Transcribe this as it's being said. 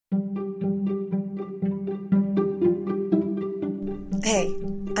Hey,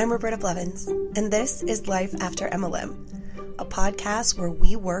 I'm Roberta Blevins, and this is Life After MLM, a podcast where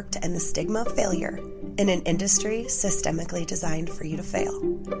we work to end the stigma of failure in an industry systemically designed for you to fail.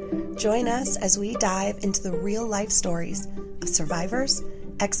 Join us as we dive into the real-life stories of survivors,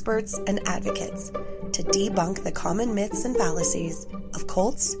 experts, and advocates to debunk the common myths and fallacies of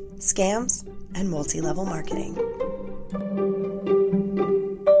cults, scams, and multi-level marketing.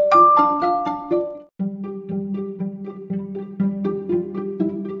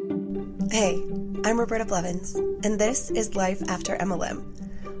 Hey, I'm Roberta Blevins, and this is Life After MLM,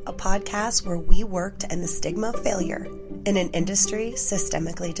 a podcast where we work to end the stigma of failure in an industry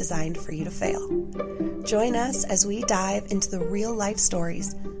systemically designed for you to fail. Join us as we dive into the real-life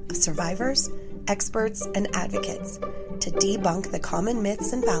stories of survivors, experts, and advocates to debunk the common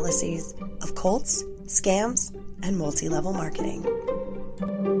myths and fallacies of cults, scams, and multi-level marketing.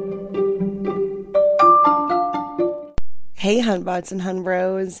 Hey, Hunbots and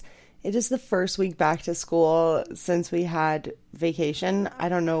Hunbros. It is the first week back to school since we had vacation. I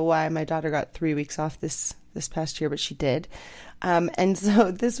don't know why my daughter got 3 weeks off this past year, but she did. And so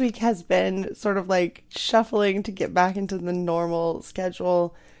this week has been sort of like shuffling to get back into the normal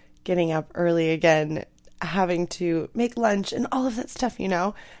schedule, getting up early again, having to make lunch and all of that stuff,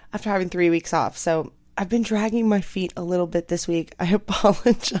 after having 3 weeks off. So I've been dragging my feet a little bit this week. I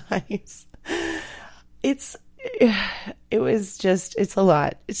apologize. It's a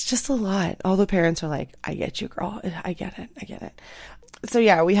lot. It's just a lot. All the parents are like, I get you, girl. I get it. So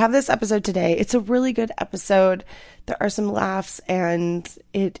yeah, we have this episode today. It's a really good episode. There are some laughs and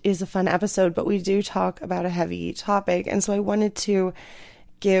it is a fun episode, but we do talk about a heavy topic. And so I wanted to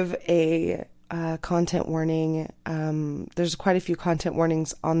give a content warning. There's quite a few content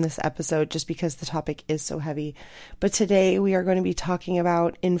warnings on this episode just because the topic is so heavy. But today we are going to be talking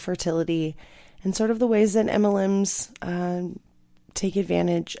about infertility and sort of the ways that MLMs take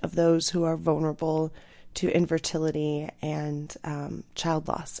advantage of those who are vulnerable to infertility and child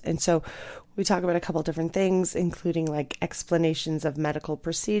loss. And so we talk about a couple different things, including like explanations of medical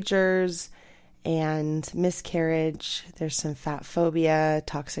procedures and miscarriage. There's some fat phobia,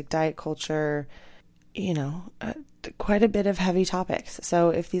 toxic diet culture, quite a bit of heavy topics.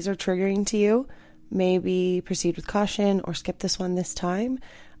 So if these are triggering to you, maybe proceed with caution or skip this one this time.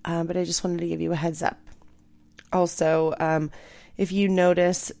 But I just wanted to give you a heads up. Also, if you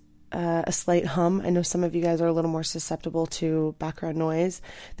notice a slight hum, I know some of you guys are a little more susceptible to background noise.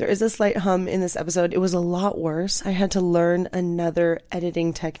 There is a slight hum in this episode. It was a lot worse. I had to learn another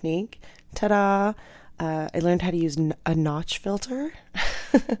editing technique. Ta-da! I learned how to use a notch filter.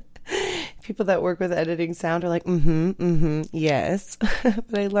 People that work with editing sound are like, yes.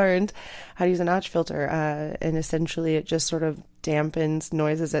 But I learned how to use a notch filter, and essentially it just sort of dampens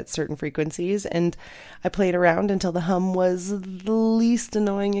noises at certain frequencies. And I played around until the hum was the least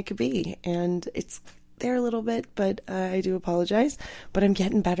annoying it could be. And it's there a little bit, but I do apologize. But I'm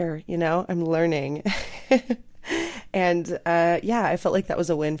getting better, I'm learning. And I felt like that was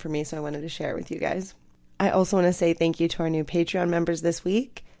a win for me, so I wanted to share it with you guys. I also want to say thank you to our new Patreon members this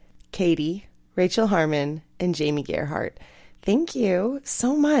week. Katie, Rachel Harmon, and Jamie Gerhardt. Thank you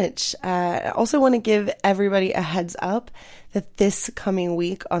so much. I also want to give everybody a heads up that this coming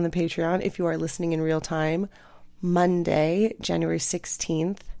week on the Patreon, if you are listening in real time, Monday, January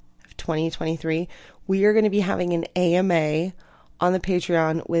 16th of 2023, we are going to be having an AMA on the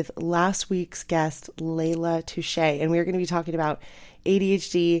Patreon with last week's guest, Layla Touche. And we're going to be talking about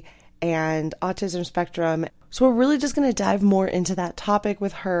ADHD and autism spectrum. So we're really just going to dive more into that topic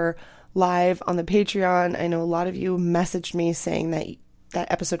with her live on the Patreon. I know a lot of you messaged me saying that that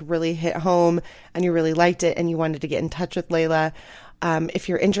episode really hit home and you really liked it and you wanted to get in touch with Layla. If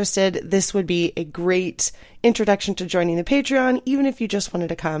you're interested, this would be a great introduction to joining the Patreon, even if you just wanted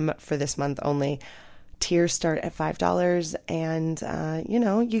to come for this month only. Tiers start at $5 and,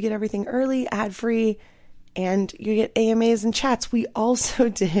 you get everything early, ad-free, and you get AMAs and chats. We also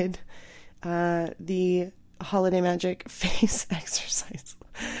did the Holiday Magic face exercise.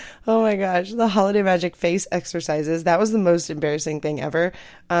 Oh my gosh, the Holiday Magic face exercises. That was the most embarrassing thing ever.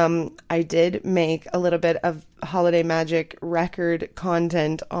 I did make a little bit of Holiday Magic record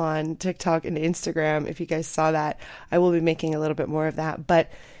content on TikTok and Instagram. If you guys saw that, I will be making a little bit more of that.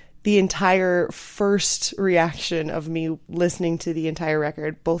 But the entire first reaction of me listening to the entire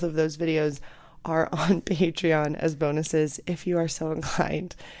record, both of those videos are on Patreon as bonuses if you are so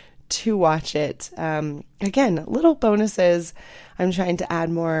inclined to watch it. Again, little bonuses. I'm trying to add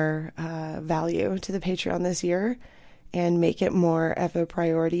more value to the Patreon this year and make it more of a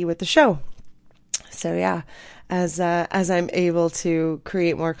priority with the show. So yeah, as I'm able to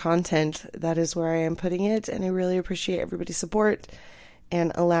create more content, that is where I am putting it. And I really appreciate everybody's support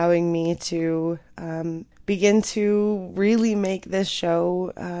and allowing me to begin to really make this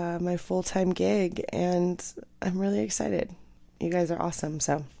show my full-time gig. And I'm really excited. You guys are awesome.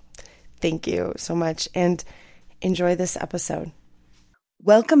 So thank you so much and enjoy this episode.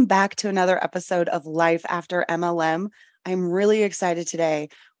 Welcome back to another episode of Life After MLM. I'm really excited today.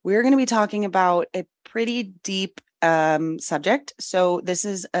 We're going to be talking about a pretty deep subject. So this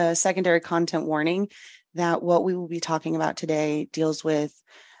is a secondary content warning that what we will be talking about today deals with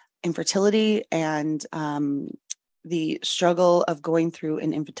infertility and the struggle of going through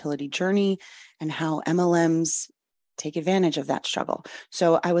an infertility journey and how MLMs take advantage of that struggle.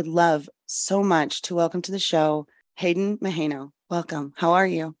 So I would love so much to welcome to the show, Hayden Mageno. Welcome. How are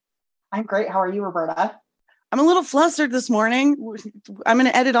you? I'm great. How are you, Roberta? I'm a little flustered this morning. I'm going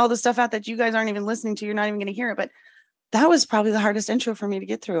to edit all the stuff out that you guys aren't even listening to. You're not even going to hear it, but that was probably the hardest intro for me to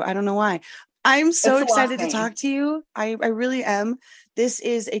get through. I don't know why. I'm so excited to talk to you. I really am. This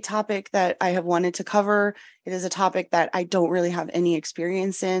is a topic that I have wanted to cover. It is a topic that I don't really have any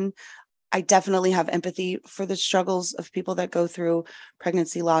experience in. I definitely have empathy for the struggles of people that go through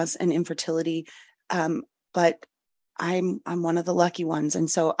pregnancy loss and infertility. But I'm one of the lucky ones. And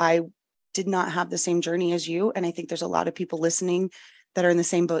so I did not have the same journey as you. And I think there's a lot of people listening that are in the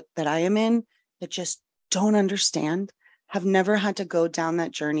same boat that I am in that just don't understand, have never had to go down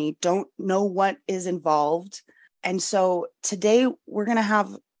that journey, don't know what is involved. And so today we're going to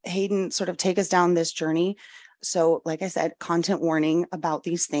have Hayden sort of take us down this journey. So like I said, content warning about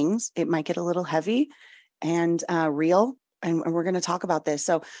these things. It might get a little heavy and real, and we're going to talk about this.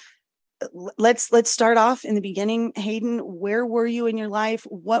 So let's start off in the beginning. Hayden, where were you in your life?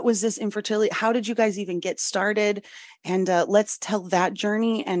 What was this infertility? How did you guys even get started? And let's tell that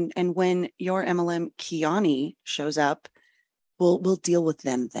journey. And when your MLM Kiani shows up, we'll deal with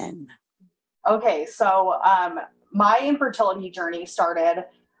them then. Okay, so my infertility journey started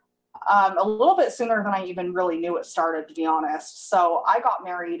a little bit sooner than I even really knew it started, to be honest. So I got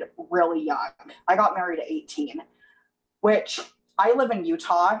married really young. I got married at 18, which I live in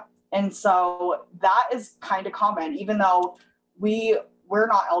Utah. And so that is kind of common, even though we're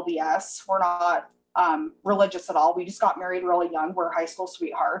not LDS, we're not religious at all. We just got married really young. We're high school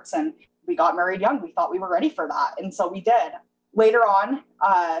sweethearts and we got married young. We thought we were ready for that. And so we did. Later on,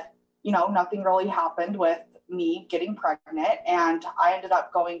 nothing really happened with me getting pregnant. And I ended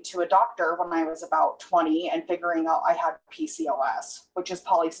up going to a doctor when I was about 20 and figuring out I had PCOS, which is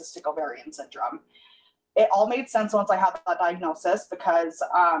polycystic ovarian syndrome. It all made sense once I had that diagnosis because,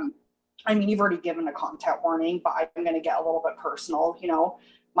 you've already given a content warning, but I'm going to get a little bit personal.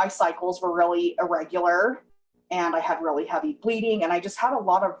 My cycles were really irregular and I had really heavy bleeding and I just had a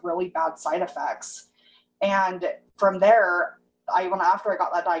lot of really bad side effects. And from there, after I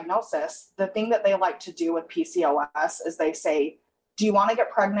got that diagnosis, the thing that they like to do with PCOS is they say, do you want to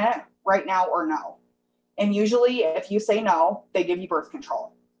get pregnant right now or no? And usually if you say no, they give you birth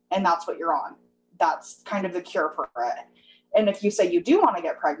control and that's what you're on. That's kind of the cure for it. And if you say you do want to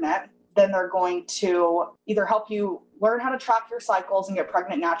get pregnant, then they're going to either help you learn how to track your cycles and get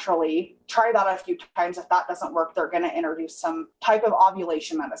pregnant naturally. Try that a few times. If that doesn't work, they're going to introduce some type of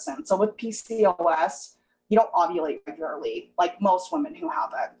ovulation medicine. So with PCOS, you don't ovulate regularly like most women who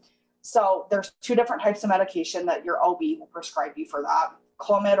have it. So there's two different types of medication that your OB will prescribe you for that,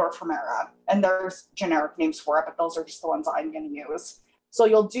 Clomid or Femera. And there's generic names for it, but those are just the ones I'm going to use. So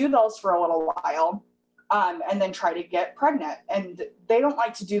you'll do those for a little while and then try to get pregnant. And they don't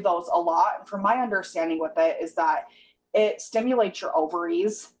like to do those a lot. And from my understanding with it is that it stimulates your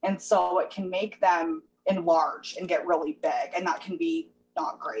ovaries. And so it can make them enlarge and get really big. And that can be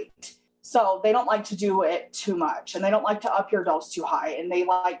not great. So they don't like to do it too much. And they don't like to up your dose too high. And they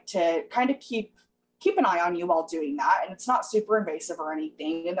like to kind of keep an eye on you while doing that. And it's not super invasive or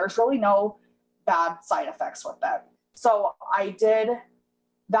anything. And there's really no bad side effects with it. So I did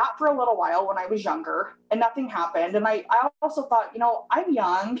that for a little while when I was younger and nothing happened. And I also thought, I'm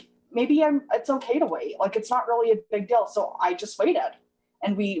young, maybe it's okay to wait. Like, it's not really a big deal. So I just waited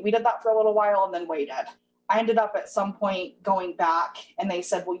and we did that for a little while and then waited. I ended up at some point going back and they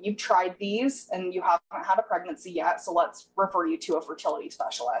said, well, you've tried these and you haven't had a pregnancy yet. So let's refer you to a fertility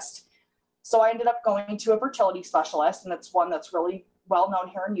specialist. So I ended up going to a fertility specialist and it's one that's really well known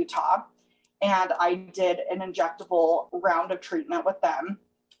here in Utah. And I did an injectable round of treatment with them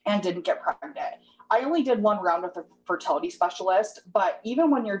and didn't get pregnant. I only did one round with a fertility specialist, but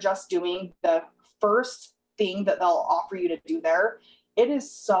even when you're just doing the first thing that they'll offer you to do there, it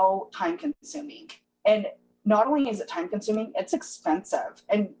is so time consuming. And not only is it time consuming, it's expensive.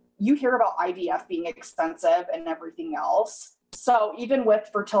 And you hear about IVF being expensive and everything else. So even with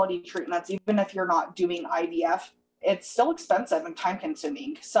fertility treatments, even if you're not doing IVF, it's still expensive and time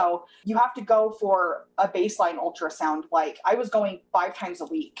consuming. So you have to go for a baseline ultrasound. Like I was going 5 times a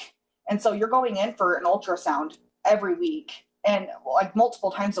week. And so you're going in for an ultrasound every week and like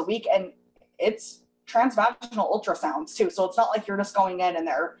multiple times a week. And it's transvaginal ultrasounds too. So it's not like you're just going in and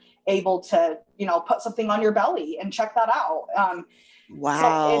they're able to, put something on your belly and check that out.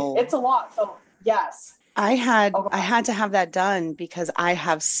 Wow. So it's a lot. So yes. I had to have that done because I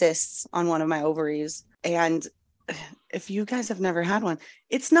have cysts on one of my ovaries. And if you guys have never had one,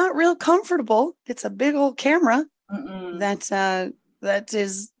 it's not real comfortable. It's a big old camera that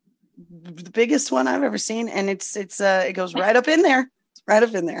is the biggest one I've ever seen. And it goes right up in there. It's right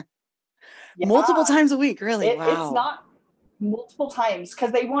up in there. Yeah. Multiple times a week, really. Wow. It's not multiple times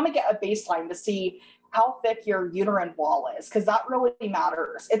because they want to get a baseline to see how thick your uterine wall is, because that really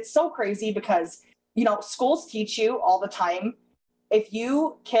matters. It's so crazy because, schools teach you all the time, if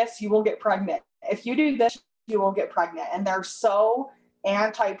you kiss, you will get pregnant. If you do this, you will get pregnant. And they're so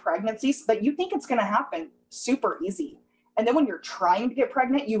anti-pregnancy that you think it's going to happen super easy. And then when you're trying to get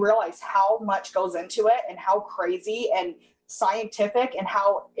pregnant, you realize how much goes into it and how crazy and scientific and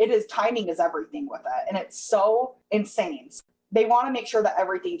how timing is everything with it. And it's so insane. They want to make sure that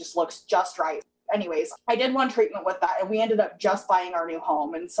everything just looks just right. Anyways, I did one treatment with that and we ended up just buying our new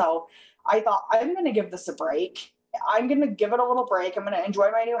home. And so I thought, I'm going to give this a break. I'm going to give it a little break. I'm going to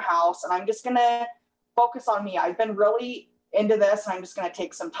enjoy my new house and I'm just going to focus on me. I've been really into this and I'm just going to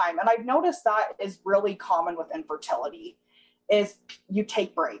take some time. And I've noticed that is really common with infertility is you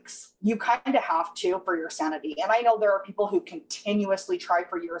take breaks. You kind of have to for your sanity. And I know there are people who continuously try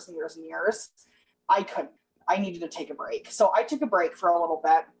for years and years and years. I couldn't. I needed to take a break. So I took a break for a little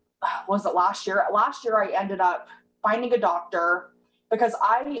bit. Was it last year? Last year, I ended up finding a doctor because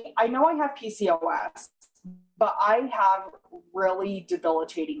I know I have PCOS, but I have really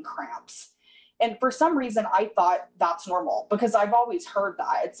debilitating cramps. And for some reason, I thought that's normal because I've always heard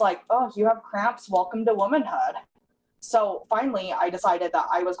that. It's like, oh, you have cramps, welcome to womanhood. So finally, I decided that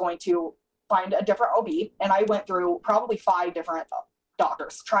I was going to find a different OB. And I went through probably 5 different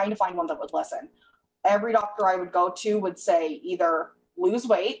doctors trying to find one that would listen. Every doctor I would go to would say either lose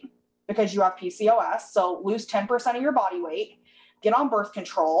weight because you have PCOS, so lose 10% of your body weight, get on birth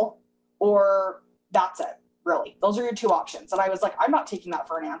control, or that's it, really. Those are your 2 options. And I was like, I'm not taking that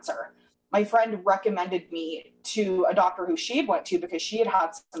for an answer. My friend recommended me to a doctor who she had went to because she had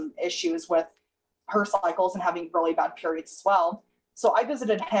had some issues with her cycles and having really bad periods as well. So I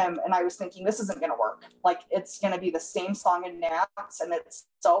visited him and I was thinking, this isn't going to work. Like it's going to be the same song and dance and it's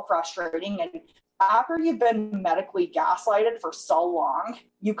so frustrating. And after you've been medically gaslighted for so long,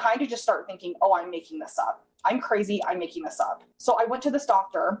 you kind of just start thinking, oh, I'm making this up. I'm crazy. I'm making this up. So I went to this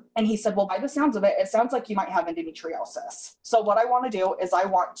doctor and he said, well, by the sounds of it, it sounds like you might have endometriosis. So what I want to do is I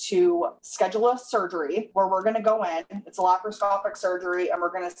want to schedule a surgery where we're going to go in. It's a laparoscopic surgery and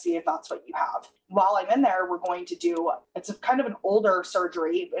we're going to see if that's what you have. While I'm in there, we're going to do, it's a kind of an older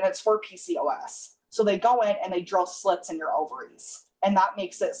surgery and it's for PCOS. So they go in and they drill slits in your ovaries. And that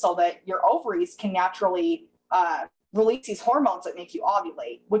makes it so that your ovaries can naturally release these hormones that make you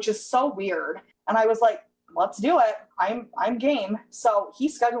ovulate, which is so weird. And I was like, let's do it. I'm game. So he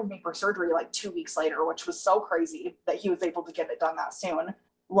scheduled me for surgery like 2 weeks later, which was so crazy that he was able to get it done that soon.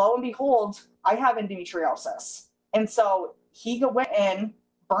 Lo and behold, I have endometriosis. And so he went in,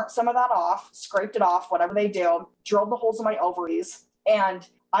 burnt some of that off, scraped it off, whatever they do, drilled the holes in my ovaries. And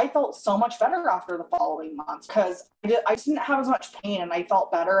I felt so much better after the following months because I just didn't have as much pain and I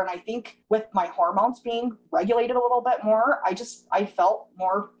felt better. And I think with my hormones being regulated a little bit more, I felt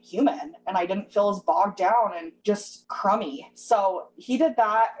more human and I didn't feel as bogged down and just crummy. So he did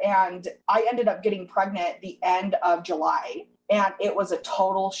that and I ended up getting pregnant the end of July. And it was a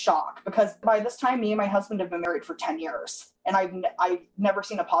total shock because by this time, me and my husband have been married for 10 years and I've never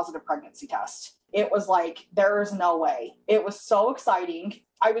seen a positive pregnancy test. It was like, there is no way. It was so exciting.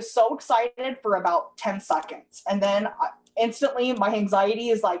 I was so excited for about 10 seconds. And then instantly my anxiety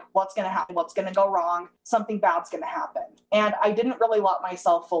is like, what's going to happen? What's going to go wrong? Something bad's going to happen. And I didn't really let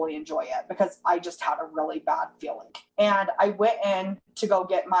myself fully enjoy it because I just had a really bad feeling. And I went in to go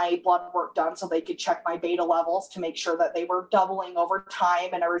get my blood work done so they could check my beta levels to make sure that they were doubling over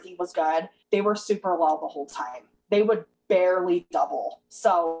time and everything was good. They were super low the whole time. They would barely double.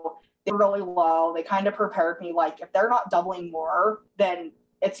 So they were really low. They kind of prepared me like, if they're not doubling more, then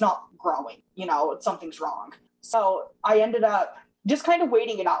it's not growing, something's wrong. So I ended up just kind of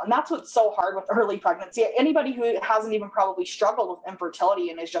waiting it out. And that's what's so hard with early pregnancy. Anybody who hasn't even probably struggled with infertility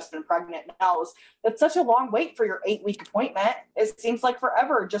and has just been pregnant knows it's such a long wait for your 8-week appointment. It seems like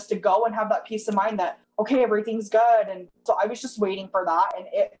forever just to go and have that peace of mind that, okay, everything's good. And so I was just waiting for that. And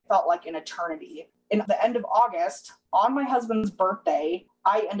it felt like an eternity. In the end of August, on my husband's birthday,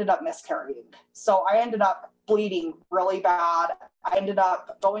 I ended up miscarrying. So I ended up bleeding really bad. I ended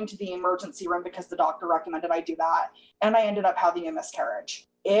up going to the emergency room because the doctor recommended I do that. And I ended up having a miscarriage.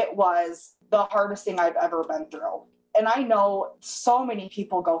 It was the hardest thing I've ever been through. And I know so many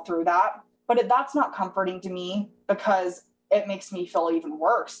people go through that, but that's not comforting to me because it makes me feel even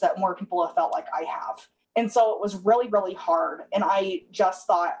worse that more people have felt like I have. And so it was really, really hard. And I just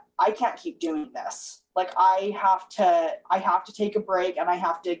thought, I can't keep doing this. Like I have to take a break and I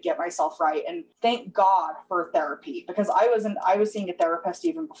have to get myself right. And thank God for therapy, because I was seeing a therapist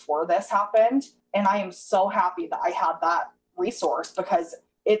even before this happened. And I am so happy that I had that resource, because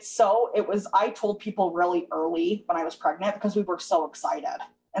I told people really early when I was pregnant because we were so excited.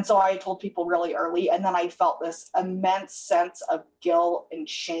 And so I told people really early, and then I felt this immense sense of guilt and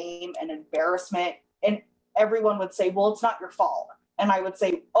shame and embarrassment. And everyone would say, well, it's not your fault. And I would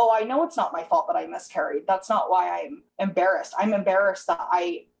say, oh, I know it's not my fault that I miscarried. That's not why I'm embarrassed. I'm embarrassed that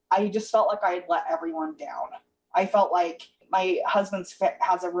I just felt like I had let everyone down. I felt like my husband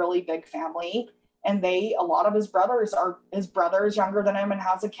has a really big family, and a lot of his brothers younger than him and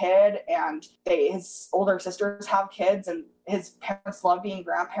has a kid, and his older sisters have kids, and his parents love being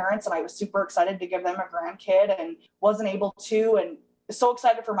grandparents. And I was super excited to give them a grandkid and wasn't able to. And so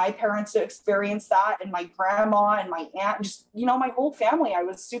excited for my parents to experience that, and my grandma and my aunt, just, my whole family. I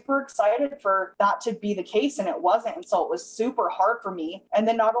was super excited for that to be the case, and it wasn't. And so it was super hard for me. And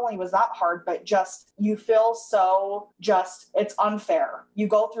then not only was that hard, but just, you feel it's unfair. You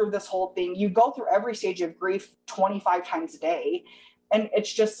go through this whole thing, you go through every stage of grief 25 times a day, and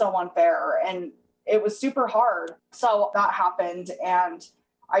it's just so unfair. And it was super hard. So that happened, and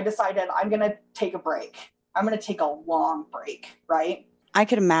I decided I'm going to take a break. I'm going to take a long break, right? I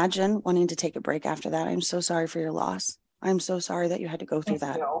could imagine wanting to take a break after that. I'm so sorry for your loss. I'm so sorry that you had to go through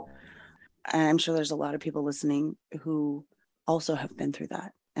that. And I'm sure there's a lot of people listening who also have been through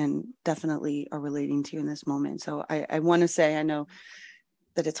that and definitely are relating to you in this moment. So I want to say, I know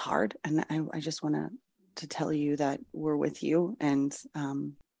that it's hard, and I just want to tell you that we're with you, and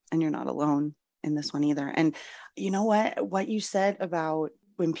you're not alone in this one either. And you know what you said about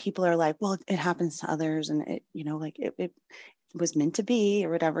when people are like, well, it happens to others, and it was meant to be, or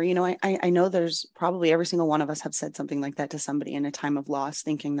whatever, I know there's probably every single one of us have said something like that to somebody in a time of loss,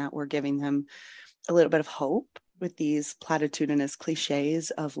 thinking that we're giving them a little bit of hope with these platitudinous cliches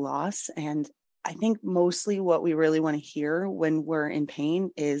of loss. And I think mostly what we really want to hear when we're in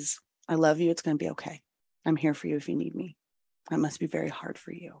pain is, I love you. It's going to be okay. I'm here for you if you need me. That must be very hard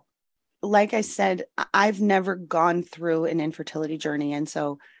for you. Like I said, I've never gone through an infertility journey. And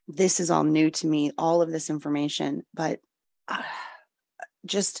so this is all new to me, all of this information, but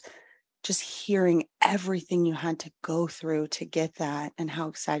just hearing everything you had to go through to get that, and how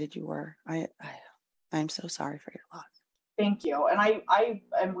excited you were. I'm so sorry for your loss. Thank you. And I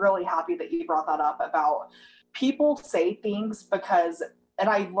am really happy that you brought that up about people say things because, and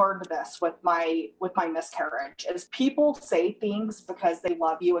I learned this with my miscarriage, is people say things because they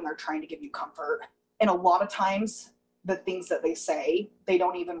love you and they're trying to give you comfort. And a lot of times the things that they say, they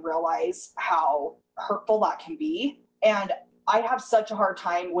don't even realize how hurtful that can be. And I have such a hard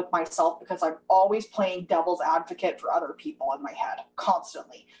time with myself because I'm always playing devil's advocate for other people in my head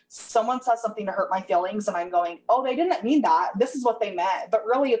constantly. Someone says something to hurt my feelings and I'm going, oh, they didn't mean that. This is what they meant. But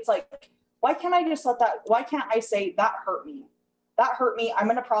really it's like, why can't I say that hurt me? That hurt me. I'm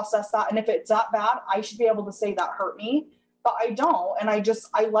going to process that. And if it's that bad, I should be able to say that hurt me, but I don't. And I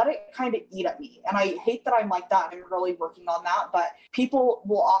let it kind of eat at me. And I hate that I'm like that. I'm really working on that. But people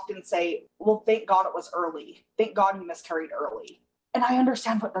will often say, well, thank God it was early. Thank God you miscarried early. And I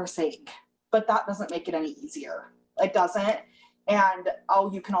understand what they're saying, but that doesn't make it any easier. It doesn't. And,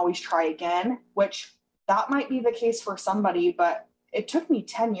 oh, you can always try again, which that might be the case for somebody, but it took me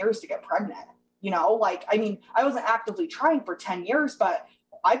 10 years to get pregnant. I wasn't actively trying for 10 years, but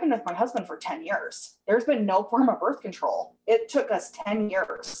I've been with my husband for 10 years. There's been no form of birth control. It took us 10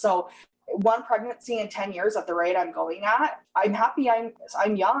 years. So one pregnancy in 10 years at the rate I'm going at, I'm happy I'm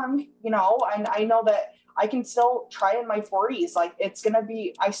young, and I know that I can still try in my 40s. Like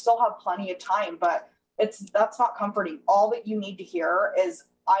I still have plenty of time, but that's not comforting. All that you need to hear is,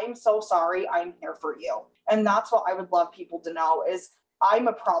 I'm so sorry. I'm here for you. And that's what I would love people to know is, I'm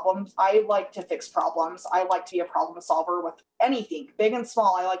a problem. I like to fix problems. I like to be a problem solver with anything, big and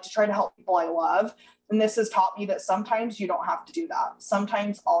small. I like to try to help people I love. And this has taught me that sometimes you don't have to do that.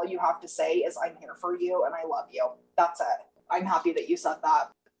 Sometimes all you have to say is, I'm here for you and I love you. That's it. I'm happy that you said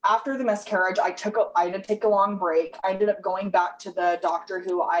that. After the miscarriage, I had to take a long break. I ended up going back to the doctor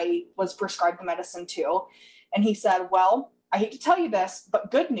who I was prescribed the medicine to. And he said, well, I hate to tell you this,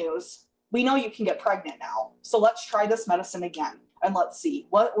 but good news. We know you can get pregnant now. So let's try this medicine again. And let's see.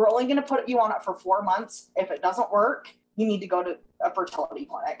 We're only going to put you on it for 4 months. If it doesn't work, you need to go to a fertility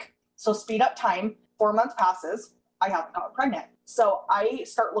clinic. So speed up time. 4 months passes. I haven't gotten pregnant. So I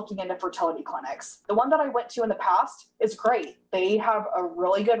start looking into fertility clinics. The one that I went to in the past is great. They have a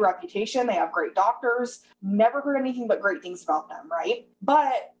really good reputation. They have great doctors. Never heard anything but great things about them, right?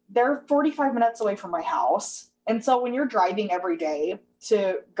 But they're 45 minutes away from my house. And so when you're driving every day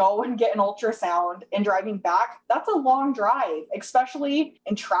to go and get an ultrasound and driving back, that's a long drive, especially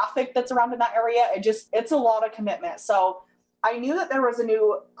in traffic that's around in that area. It's a lot of commitment. So I knew that there was a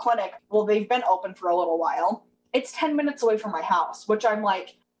new clinic. Well, they've been open for a little while. It's 10 minutes away from my house, which I'm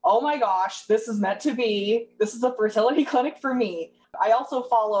like, oh my gosh, this is meant to be. This is a fertility clinic for me. I also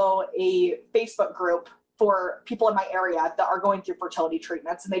follow a Facebook group for people in my area that are going through fertility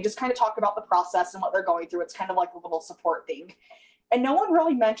treatments. And they just kind of talk about the process and what they're going through. It's kind of like a little support thing. And no one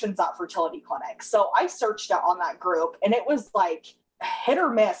really mentions that fertility clinic. So I searched it on that group and it was like hit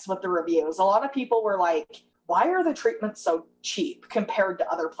or miss with the reviews. A lot of people were like, why are the treatments so cheap compared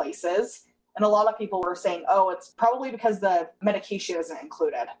to other places? And a lot of people were saying, oh, it's probably because the medication isn't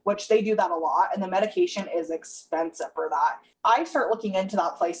included, which they do that a lot. And the medication is expensive for that. I start looking into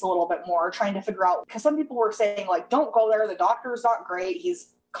that place a little bit more, trying to figure out, because some people were saying like, don't go there. The doctor's not great.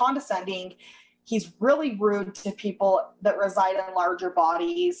 He's condescending. He's really rude to people that reside in larger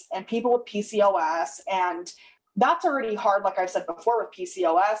bodies and people with PCOS. And that's already hard. Like I've said before with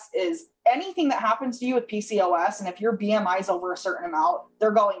PCOS is anything that happens to you with PCOS. And if your BMI is over a certain amount,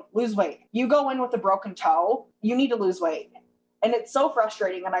 they're going, lose weight. You go in with a broken toe, you need to lose weight. And it's so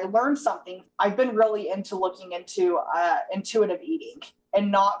frustrating. And I learned something. I've been really into looking into intuitive eating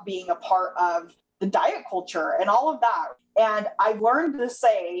and not being a part of the diet culture and all of that. And I've learned to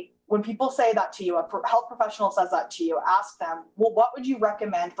say, when people say that to you, a health professional says that to you, ask them, well, what would you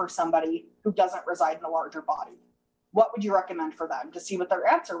recommend for somebody who doesn't reside in a larger body? What would you recommend for them, to see what their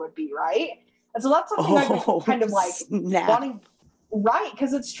answer would be, right? And so that's something I've been kind of like wanting, right?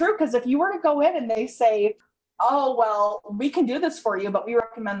 Because it's true. Because if you were to go in and they say, oh, well, we can do this for you, but we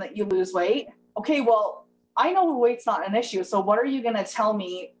recommend that you lose weight. Okay, well, I know weight's not an issue. So what are you going to tell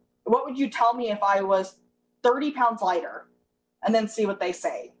me? What would you tell me if I was 30 pounds lighter? And then see what they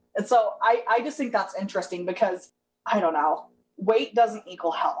say. And so I just think that's interesting because, I don't know, weight doesn't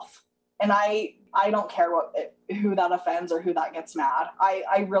equal health. And I don't care who that offends or who that gets mad.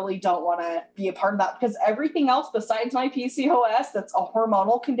 I really don't want to be a part of that, because everything else besides my PCOS, that's a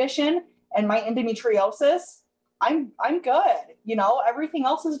hormonal condition, and my endometriosis, I'm good. You know, everything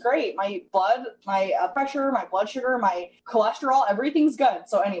else is great. My blood, my pressure, my blood sugar, my cholesterol, everything's good.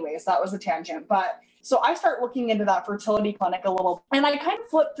 So anyways, that was a tangent. But so I start looking into that fertility clinic a little, and I kind of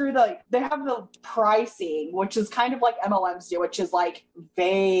flip through they have the pricing, which is kind of like MLMs do, which is like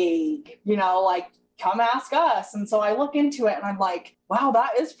vague, you know, like come ask us. And so I look into it and I'm like, wow,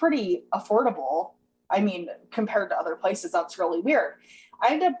 that is pretty affordable. I mean, compared to other places, that's really weird.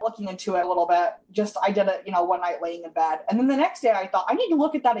 I ended up looking into it a little bit. I did it, one night laying in bed. And then the next day I thought, I need to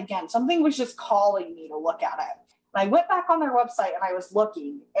look at that again. Something was just calling me to look at it. And I went back on their website and I was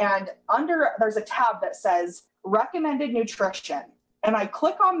looking, and there's a tab that says recommended nutrition. And I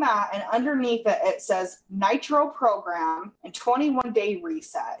click on that, and underneath it says nitro program and 21-day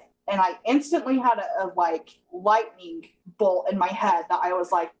reset. And I instantly had a lightning bolt in my head that I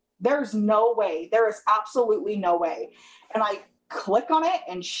was like, there's no way. There is absolutely no way. And I click on it,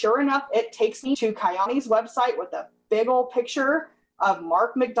 and sure enough, it takes me to Kyani's website with a big old picture of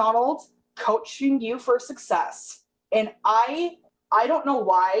Mark McDonald coaching you for success. And I don't know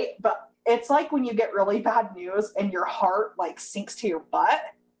why, but it's like when you get really bad news and your heart like sinks to your butt.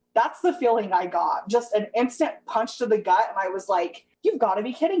 That's the feeling I got. Just an instant punch to the gut. And I was like, you've got to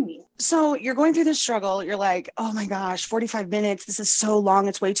be kidding me. So you're going through this struggle. You're like, oh my gosh, 45 minutes. This is so long.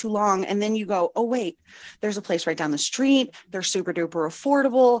 It's way too long. And then you go, oh, wait, there's a place right down the street. They're super duper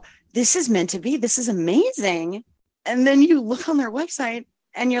affordable. This is meant to be. This is amazing. And then you look on their website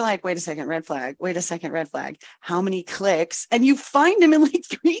and you're like, wait a second, red flag. Wait a second, red flag. How many clicks? And you find them in like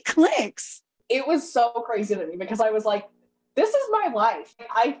 3 clicks. It was so crazy to me because I was like, this is my life.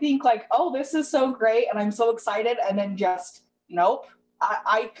 I think like, oh, this is so great. And I'm so excited. And then just, nope,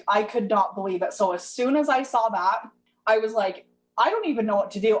 I could not believe it. So as soon as I saw that, I was like, I don't even know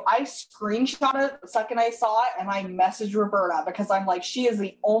what to do. I screenshot it the second I saw it and I messaged Roberta because I'm like, she is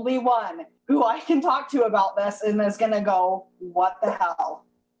the only one who I can talk to about this and is going to go, what the hell?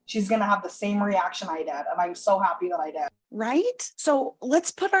 She's going to have the same reaction I did. And I'm so happy that I did. Right? So let's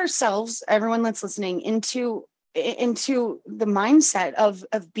put ourselves, everyone that's listening, into the mindset of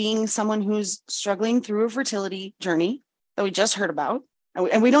being someone who's struggling through a fertility journey that we just heard about.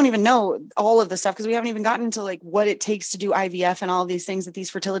 And we don't even know all of the stuff because we haven't even gotten into like what it takes to do IVF and all of these things at these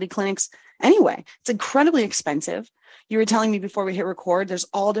fertility clinics. Anyway, it's incredibly expensive. You were telling me before we hit record, there's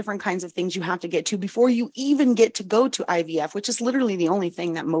all different kinds of things you have to get to before you even get to go to IVF, which is literally the only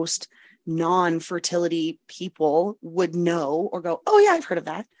thing that most non-fertility people would know or go, oh yeah, I've heard of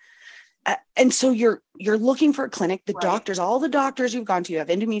that. And so you're looking for a clinic, the doctors, all the doctors you've gone to, you have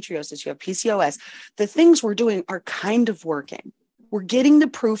endometriosis, you have PCOS, the things we're doing are kind of working. We're getting the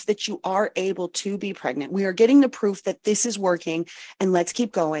proof that you are able to be pregnant. We are getting the proof that this is working and let's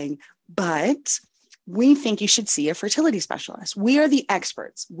keep going. But we think you should see a fertility specialist. We are the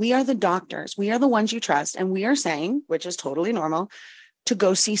experts. We are the doctors. We are the ones you trust. And we are saying, which is totally normal, to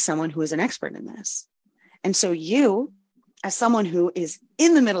go see someone who is an expert in this. And so you, as someone who is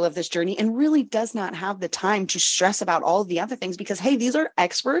in the middle of this journey and really does not have the time to stress about all the other things because, hey, these are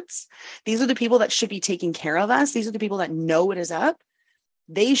experts. These are the people that should be taking care of us. These are the people that know what is up.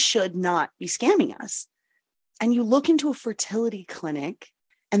 They should not be scamming us. And you look into a fertility clinic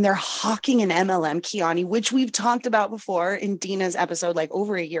and they're hawking an MLM, Kiani, which we've talked about before in Dina's episode, like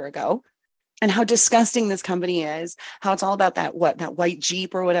over a year ago, and how disgusting this company is, how it's all about that white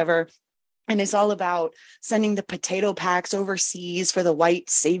Jeep or whatever. And it's all about sending the potato packs overseas for the white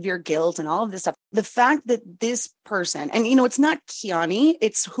savior guilt and all of this stuff. The fact that this person, and it's not Kiani,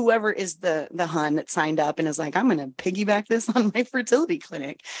 it's whoever is the hun that signed up and is like, I'm going to piggyback this on my fertility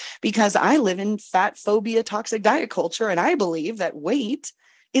clinic because I live in fat phobia, toxic diet culture. And I believe that weight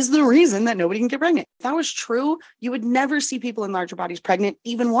is the reason that nobody can get pregnant. If that was true, you would never see people in larger bodies pregnant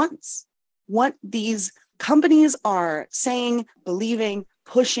even once. What these companies are saying, believing,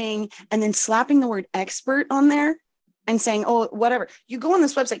 pushing, and then slapping the word expert on there and saying, oh, whatever. You go on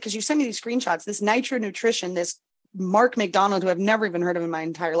this website because you send me these screenshots, this Nitro Nutrition, this Mark McDonald, who I've never even heard of in my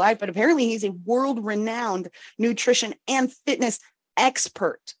entire life, but apparently he's a world-renowned nutrition and fitness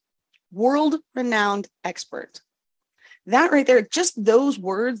expert. World-renowned expert. That right there, just those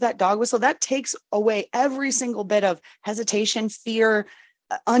words, that dog whistle, that takes away every single bit of hesitation, fear,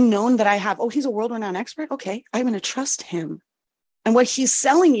 unknown that I have. Oh, he's a world-renowned expert? Okay, I'm going to trust him. And what he's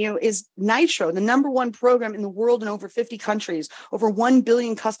selling you is Nitro, the number one program in the world in over 50 countries, over 1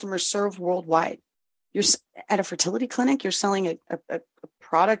 billion customers served worldwide. You're at a fertility clinic, you're selling a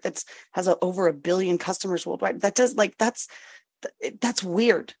product that has over 1 billion customers worldwide. That's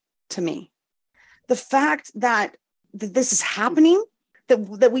weird to me. The fact that this is happening,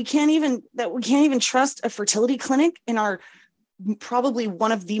 that we can't even trust a fertility clinic in our probably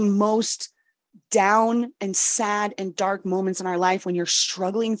one of the most down and sad and dark moments in our life, when you're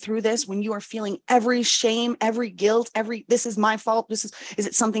struggling through this, when you are feeling every shame, every guilt, this is my fault. Is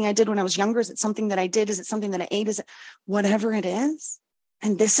it something I did when I was younger? Is it something that I did? Is it something that I ate? Is it whatever it is?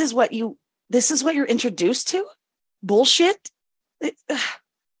 And this is what you're introduced to? Bullshit.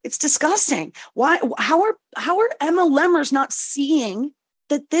 It's disgusting. Why? How are MLMers not seeing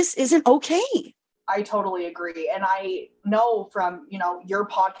that this isn't okay? I totally agree. And I know from, your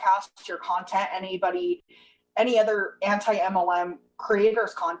podcast, your content, any other anti-MLM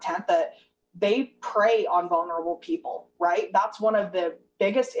creators' content, that they prey on vulnerable people, right? That's one of the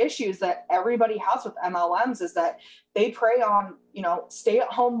biggest issues that everybody has with MLMs, is that they prey on,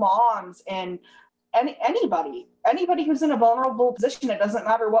 stay-at-home moms and anybody who's in a vulnerable position. It doesn't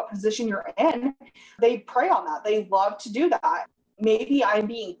matter what position you're in. They prey on that. They love to do that. Maybe I'm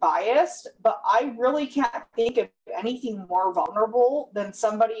being biased, but I really can't think of anything more vulnerable than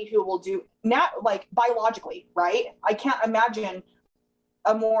somebody who will do, not like biologically, right? I can't imagine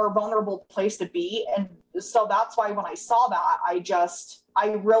a more vulnerable place to be. And so that's why when I saw that, I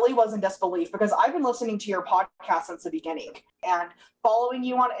really was in disbelief, because I've been listening to your podcast since the beginning and following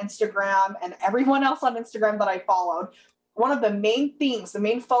you on Instagram and everyone else on Instagram that I followed. One of the main things, the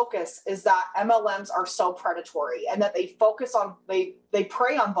main focus, is that MLMs are so predatory and that they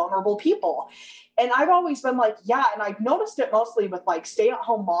prey on vulnerable people. And I've always been like, yeah. And I've noticed it mostly with like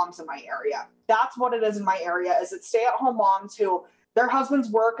stay-at-home moms in my area. That's what it is in my area, is it's stay-at-home moms who their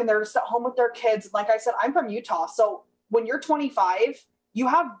husbands work and they're just at home with their kids. Like I said, I'm from Utah. So when you're 25, you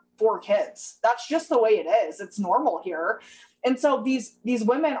have 4 kids. That's just the way it is. It's normal here. And so these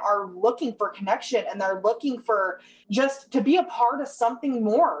women are looking for connection, and they're looking for just to be a part of something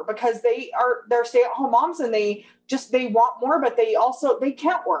more, because they're stay-at-home moms, and they want more, but they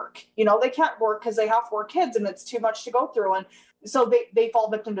can't work. They can't work because they have 4 kids and it's too much to go through. And so they fall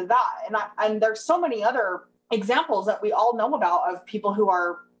victim to that. And there's so many other examples that we all know about of people who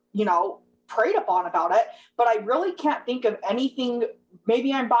are, preyed upon about it. But I really can't think of anything,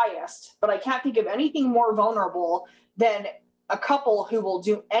 maybe I'm biased, but I can't think of anything more vulnerable than a couple who will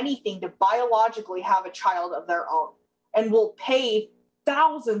do anything to biologically have a child of their own, and will pay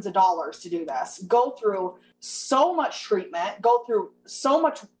thousands of dollars to do this, go through so much treatment, go through so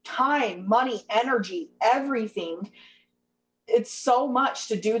much time, money, energy, everything. It's so much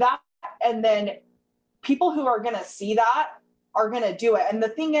to do that. And then people who are going to see that are going to do it. And the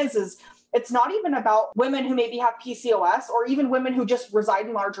thing is it's not even about women who maybe have PCOS, or even women who just reside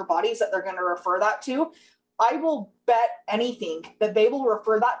in larger bodies that they're going to refer that to. I will bet anything that they will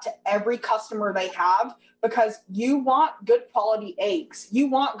refer that to every customer they have, because you want good quality eggs. You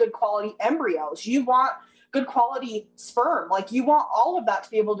want good quality embryos. You want good quality sperm. Like, you want all of that to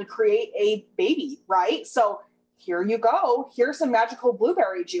be able to create a baby, right? So here you go. Here's some magical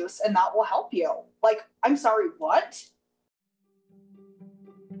blueberry juice, and that will help you. Like, I'm sorry, what?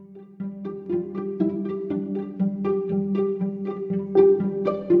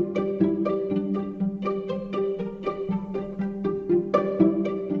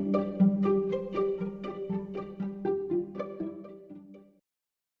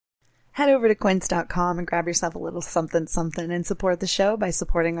 Head over to quince.com and grab yourself a little something and support the show by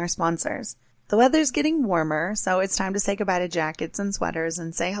supporting our sponsors. The weather's getting warmer, so it's time to say goodbye to jackets and sweaters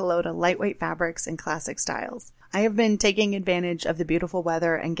and say hello to lightweight fabrics and classic styles. I have been taking advantage of the beautiful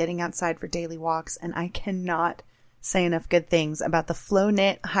weather and getting outside for daily walks, and I cannot say enough good things about the flow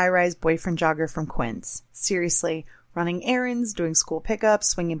knit high-rise boyfriend jogger from Quince. Seriously, running errands, doing school pickups,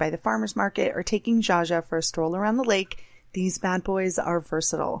 swinging by the farmer's market, or taking Jaja for a stroll around the lake, these bad boys are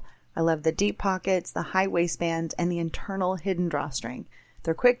versatile. I love the deep pockets, the high waistband, and the internal hidden drawstring.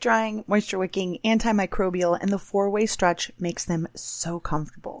 They're quick drying, moisture wicking, antimicrobial, and the 4-way stretch makes them so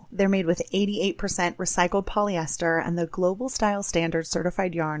comfortable. They're made with 88% recycled polyester, and the Global Style Standard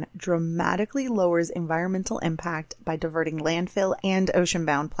certified yarn dramatically lowers environmental impact by diverting landfill and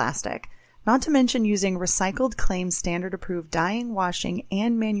ocean-bound plastic. Not to mention using recycled claim standard approved dyeing, washing,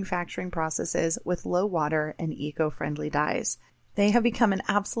 and manufacturing processes with low water and eco-friendly dyes. They have become an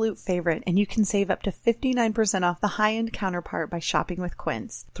absolute favorite, and you can save up to 59% off the high-end counterpart by shopping with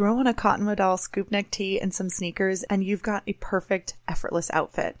Quince. Throw on a cotton modal scoop neck tee and some sneakers, and you've got a perfect, effortless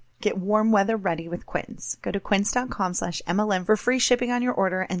outfit. Get warm weather ready with Quince. Go to quince.com/MLM for free shipping on your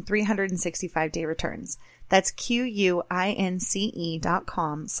order and 365-day returns. That's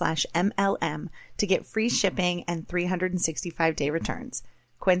QUINCE.com/MLM to get free shipping and 365-day returns.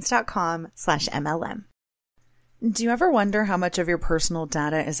 Quince.com/MLM. Do you ever wonder how much of your personal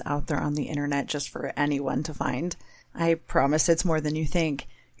data is out there on the internet just for anyone to find? I promise it's more than you think.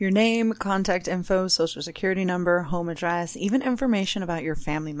 Your name, contact info, social security number, home address, even information about your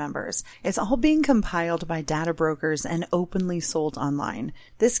family members. It's all being compiled by data brokers and openly sold online.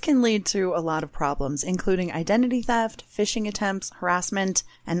 This can lead to a lot of problems, including identity theft, phishing attempts, harassment,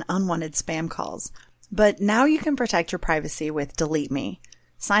 and unwanted spam calls. But now you can protect your privacy with Delete Me.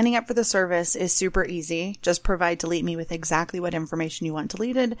 Signing up for the service is super easy. Just provide Delete Me with exactly what information you want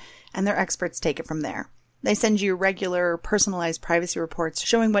deleted, and their experts take it from there. They send you regular, personalized privacy reports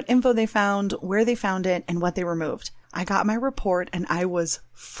showing what info they found, where they found it, and what they removed. I got my report and I was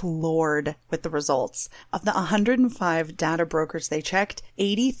floored with the results. Of the 105 data brokers they checked,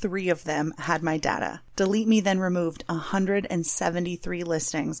 83 of them had my data. Delete Me then removed 173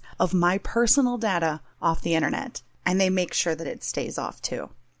 listings of my personal data off the internet. And they make sure that it stays off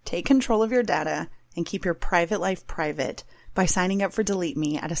too. Take control of your data and keep your private life private by signing up for Delete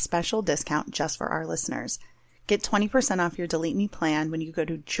Me at a special discount just for our listeners. Get 20% off your Delete Me plan when you go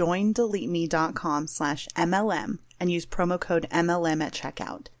to joindeleteme.com/MLM and use promo code MLM at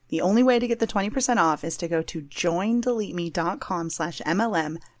checkout. The only way to get the 20% off is to go to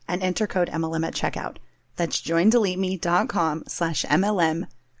joindeleteme.com/MLM and enter code MLM at checkout. That's joindeleteme.com/MLM,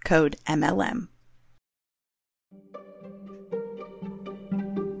 code MLM.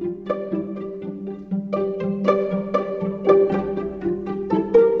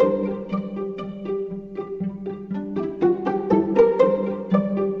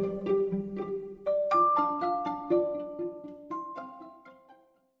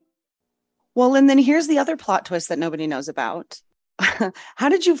 Well, and then here's the other plot twist that nobody knows about. How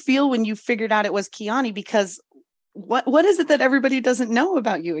did you feel when you figured out it was Kiani? Because what is it that everybody doesn't know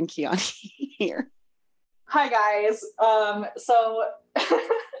about you and Kiani here? Hi guys. So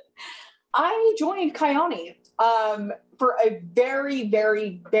I joined Kyani for a very,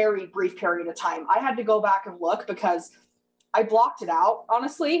 very, very brief period of time. I had to go back and look because I blocked it out,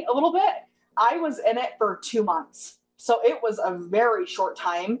 honestly, a little bit. I was in it for 2 months. So it was a very short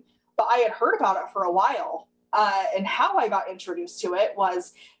time, but I had heard about it for a while. And how I got introduced to it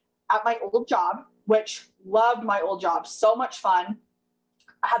was at my old job, which loved my old job. So much fun.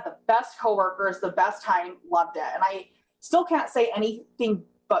 I had the best coworkers, the best time, loved it. And I still can't say anything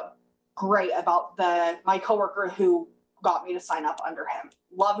but great about my coworker who got me to sign up under him.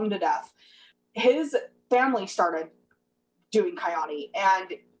 Love him to death. His family started doing Kyani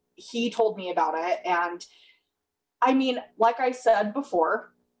and he told me about it. And I mean, like I said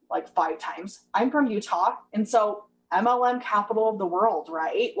before, like 5 times, I'm from Utah. And so MLM capital of the world,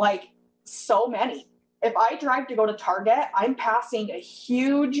 right? Like so many. If I drive to go to Target, I'm passing a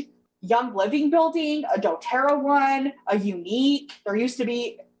huge Young Living building, a doTERRA one, a Unique. There used to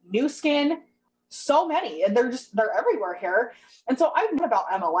be New Skin, so many, and they're everywhere here. And so I've known about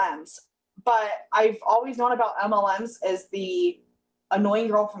MLMs, but I've always known about MLMs as the annoying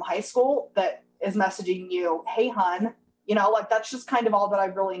girl from high school that is messaging you, hey, hun, like that's just kind of all that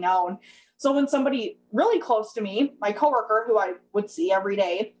I've really known. So when somebody really close to me, my coworker who I would see every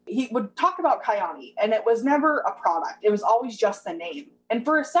day, he would talk about Kyani, and it was never a product. It was always just the name. And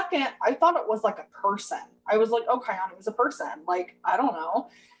for a second, I thought it was like a person. I was like, oh, Kyani is a person. Like, I don't know.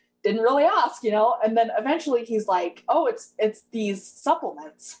 Didn't really ask, And then eventually he's like, oh, it's these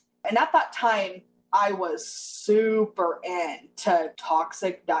supplements. And at that time, I was super into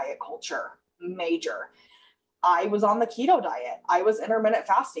toxic diet culture, major. I was on the keto diet. I was intermittent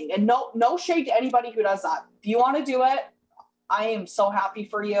fasting, and no shade to anybody who does that. If you want to do it, I am so happy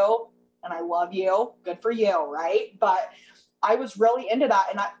for you and I love you. Good for you. Right. But I was really into that.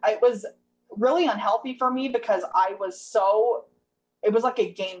 And it was really unhealthy for me because it was like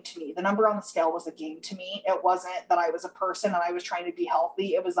a game to me. The number on the scale was a game to me. It wasn't that I was a person and I was trying to be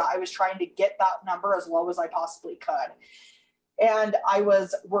healthy. It was that I was trying to get that number as low as I possibly could. And I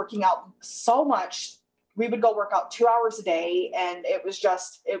was working out so much. We would go work out 2 hours a day, and it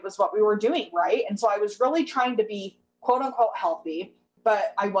was what we were doing. Right. And so I was really trying to be quote unquote healthy,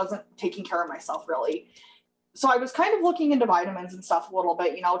 but I wasn't taking care of myself really. So I was kind of looking into vitamins and stuff a little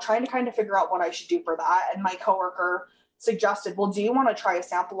bit, trying to kind of figure out what I should do for that. And my coworker suggested, well, do you want to try a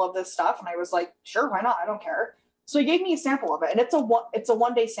sample of this stuff? And I was like, sure, why not? I don't care. So he gave me a sample of it, and it's a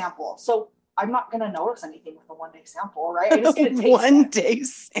 1 day sample. So I'm not going to notice anything with a 1 day sample, right? I just get a taste 1 day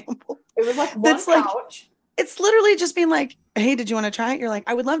sample. It was like one pouch. It's literally just being like, hey, did you want to try it? You're like,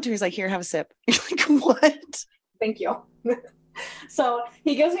 I would love to. He's like, here, have a sip. You're like, what? Thank you. So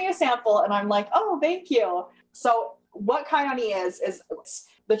he gives me a sample and I'm like, oh, thank you. So what Kyani is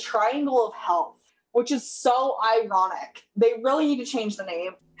the triangle of health, which is so ironic. They really need to change the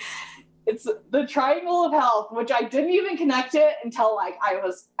name. It's the triangle of health, which I didn't even connect it until like I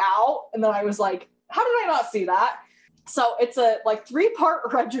was out. And then I was like, how did I not see that? So it's a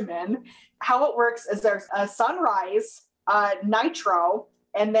 3-part regimen. How it works is there's a sunrise, nitro,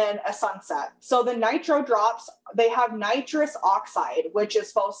 and then a sunset. So the nitro drops, they have nitrous oxide, which is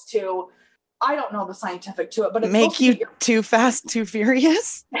supposed to, I don't know the scientific to it, but it's make you too fast, too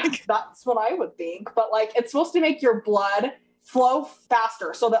furious. That's what I would think. But it's supposed to make your blood flow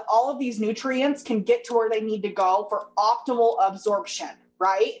faster so that all of these nutrients can get to where they need to go for optimal absorption,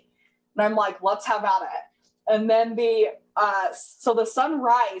 right? And I'm like, let's have at it. And then so the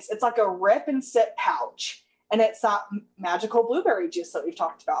sunrise, it's like a rip and sip pouch. And it's that magical blueberry juice that we've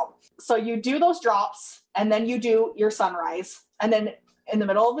talked about. So you do those drops and then you do your sunrise. And then in the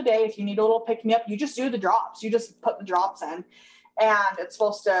middle of the day, if you need a little pick me up, you just do the drops. You just put the drops in and it's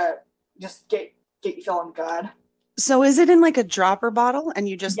supposed to just get you feeling good. So is it in like a dropper bottle and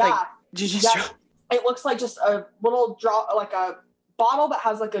you just it looks like just a little drop, like a bottle that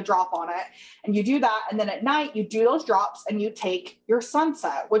has like a drop on it. And you do that. And then at night you do those drops and you take your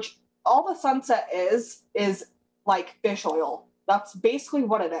sunset, which all the sunset is like fish oil. That's basically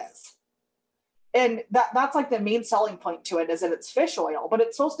what it is. And that's like the main selling point to it is that it's fish oil, but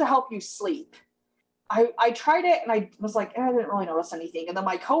it's supposed to help you sleep. I tried it and I was like, I didn't really notice anything. And then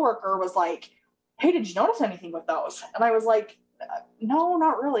my coworker was like, hey, did you notice anything with those? And I was like, no,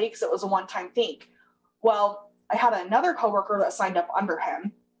 not really. Cause it was a one-time thing. Well, I had another coworker that signed up under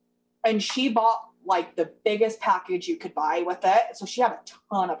him and she bought like the biggest package you could buy with it. So she had a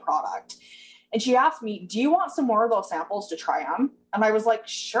ton of product. And she asked me, do you want some more of those samples to try them? And I was like,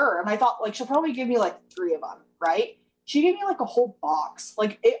 sure. And I thought she'll probably give me 3 of them, right? she gave me like a whole box.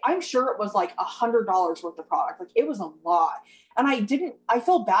 Like I'm sure it was like $100 worth of product. Like it was a lot. And I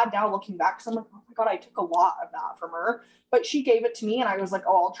feel bad now looking back because I'm like, oh my God, I took a lot of that from her. But she gave it to me and I was like,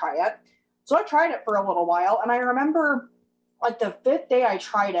 oh, I'll try it. So I tried it for a little while. And I remember like the 5th day I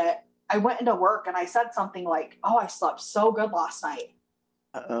tried it, I went into work and I said something like, oh, I slept so good last night.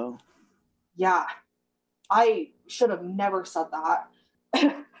 Uh-oh. Yeah. I should have never said that.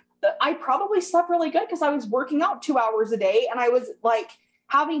 I probably slept really good because I was working out 2 hours a day and I was like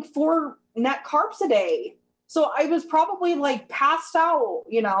having 4 net carbs a day. So I was probably like passed out,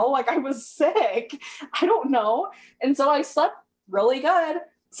 like I was sick. I don't know. And so I slept really good.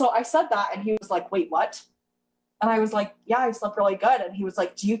 So I said that and he was like, wait, what? And I was like, yeah, I slept really good. And he was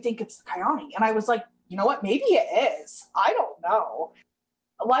like, do you think it's the Kyani? And I was like, you know what? Maybe it is. I don't know.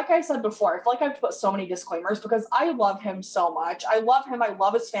 Like I said before, I feel like I've put so many disclaimers because I love him so much. I love him. I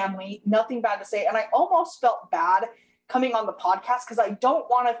love his family. Nothing bad to say. And I almost felt bad coming on the podcast because I don't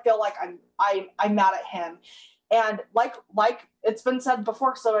want to feel like I'm mad at him. And like it's been said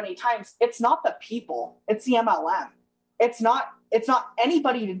before so many times, it's not the people, it's the MLM. It's not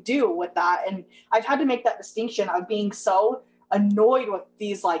anybody to do with that. And I've had to make that distinction of being so annoyed with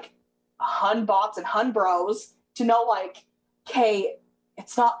these like hun bots and hun bros to know like, okay,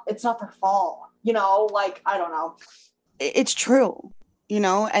 it's not their fault, like, I don't know. It's true,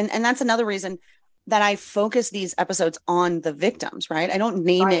 and that's another reason that I focus these episodes on the victims, right? I don't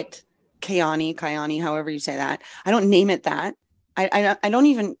name it Kyani, however you say that. I don't name it that. I don't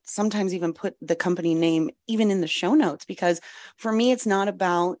even sometimes even put the company name even in the show notes, because for me, it's not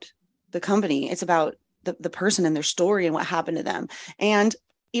about the company. It's about the person and their story and what happened to them. And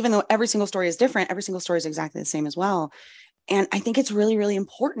even though every single story is different, every single story is exactly the same as well. And I think it's really, really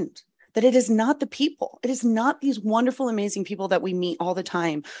important that it is not the people. It is not these wonderful, amazing people that we meet all the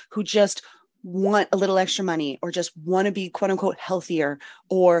time who just want a little extra money or just want to be quote unquote healthier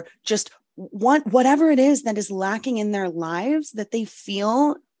or just want whatever it is that is lacking in their lives that they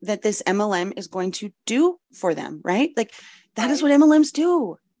feel that this MLM is going to do for them, right? Like that is what MLMs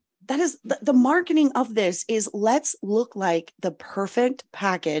do. That is the marketing of this is let's look like the perfect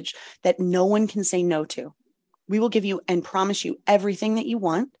package that no one can say no to. We will give you and promise you everything that you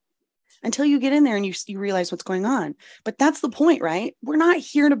want until you get in there and you realize what's going on. But that's the point, right? We're not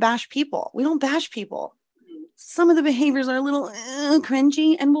here to bash people. We don't bash people. Some of the behaviors are a little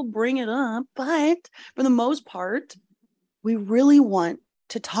cringy and we'll bring it up. But for the most part, we really want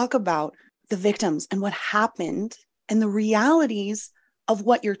to talk about the victims and what happened and the realities of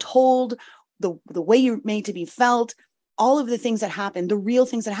what you're told, the way you're made to be felt, all of the things that happen, the real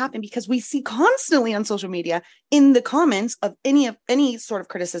things that happen, because we see constantly on social media in the comments of any sort of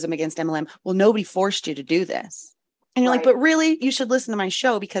criticism against MLM. Well, nobody forced you to do this. And you're like, but really, you should listen to my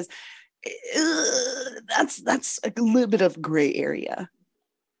show because that's a little bit of gray area.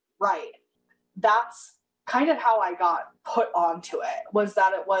 Right. That's kind of how I got put onto it, was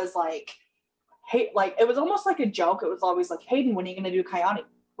that it was like, hey, like it was almost like a joke. It was always like, Hayden, when are you going to do Kyani?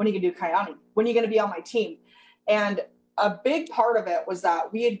 When are you going to do Kyani? When are you going to be on my team? And a big part of it was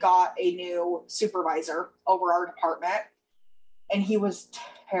that we had got a new supervisor over our department and he was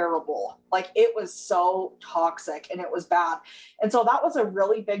terrible. Like it was so toxic and it was bad. And so that was a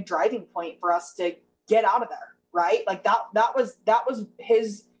really big driving point for us to get out of there. Right. Like that was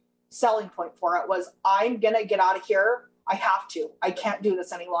his selling point for it was, I'm going to get out of here. I have to, I can't do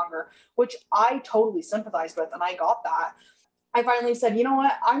this any longer, which I totally sympathized with. And I got that. I finally said, you know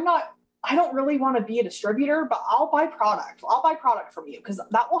what? I don't really want to be a distributor, but I'll buy product. I'll buy product from you because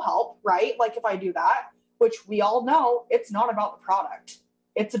that will help, right? Like if I do that, which we all know it's not about the product.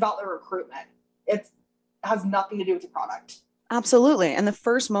 It's about the recruitment. It has nothing to do with the product. Absolutely. And the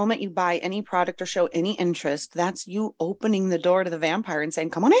first moment you buy any product or show any interest, that's you opening the door to the vampire and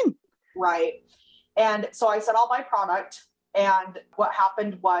saying, come on in. Right. And so I said, I'll buy product. And what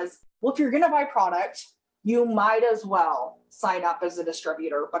happened was, well, if you're going to buy product, you might as well sign up as a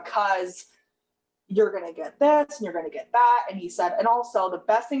distributor because you're going to get this and you're going to get that. And he said, and also the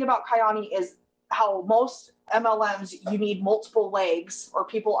best thing about Kyani is how most MLMs, you need multiple legs or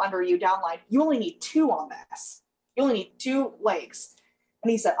people under you downline. You only need 2 on this. You only need 2 legs.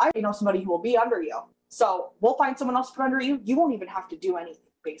 And he said, I know somebody who will be under you. So we'll find someone else to put under you. You won't even have to do anything,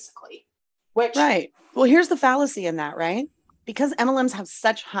 basically. Which, right. Well, here's the fallacy in that, right? Because MLMs have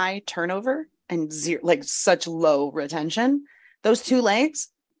such high turnover and such low retention, those 2 legs,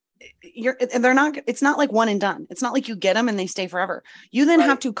 it's not like one and done. It's not like you get them and they stay forever. You then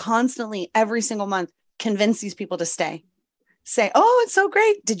have to constantly every single month convince these people to stay say, oh, it's so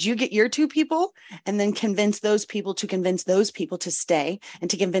great. Did you get your 2 people? And then convince those people to stay and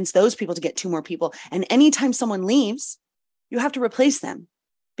to convince those people to get 2 more people. And anytime someone leaves, you have to replace them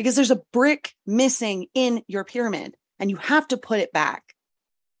because there's a brick missing in your pyramid and you have to put it back.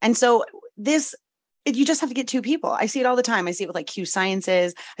 And so you just have to get 2 people. I see it all the time. I see it with like Q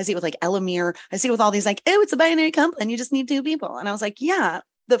Sciences. I see it with like Elamir. I see it with all these like, oh, it's a binary company. You just need 2 people. And I was like, yeah,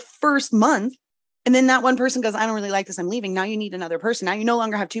 the first month. And then that one person goes, I don't really like this. I'm leaving. Now you need another person. Now you no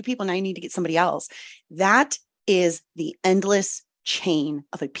longer have 2 people. Now you need to get somebody else. That is the endless chain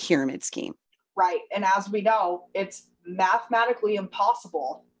of a pyramid scheme. Right. And as we know, it's mathematically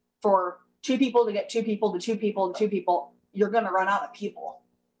impossible for 2 people to get 2 people to 2 people to 2 people. You're going to run out of people.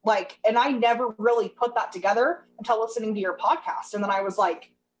 Like, and I never really put that together until listening to your podcast. And then I was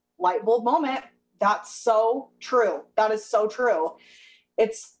like, light bulb moment. That's so true. That is so true.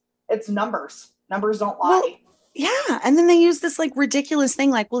 It's numbers. Numbers don't lie. Well, yeah. And then they use this like ridiculous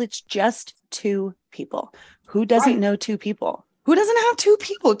thing like, well, it's just 2 people. Who doesn't know 2 people? Who doesn't have 2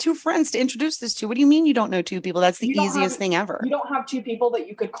 people, 2 friends to introduce this to? What do you mean you don't know 2 people? That's the easiest thing ever. You don't have 2 people that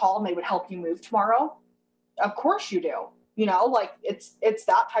you could call and they would help you move tomorrow? Of course you do. You know, like it's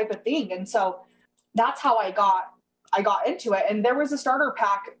that type of thing. And so that's how I got into it. And there was a starter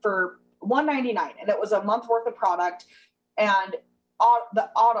pack for $199 and it was a month worth of product and the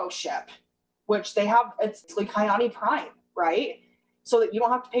auto ship, which they have, it's like Kyani Prime, right? So that you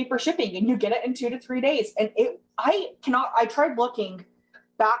don't have to pay for shipping and you get it in 2 to 3 days. And I tried looking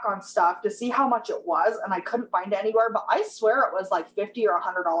back on stuff to see how much it was and I couldn't find it anywhere, but I swear it was like $50 or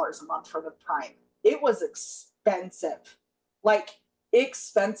 $100 a month for the Prime. It was expensive.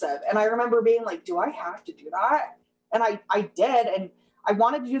 And I remember being like, do I have to do that? And I did. And I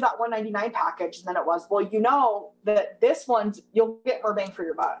wanted to do that $199 package. And then it was, well, you know that this one, you'll get more bang for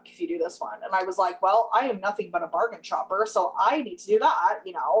your buck if you do this one. And I was like, well, I am nothing but a bargain shopper. So I need to do that.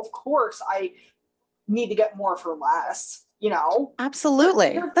 You know, of course I need to get more for less, you know?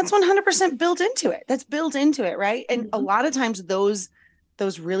 Absolutely. That's 100% built into it. That's built into it. Right. And a lot of times those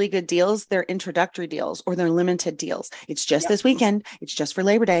really good deals, they're introductory deals or they're limited deals. It's just this weekend. It's just for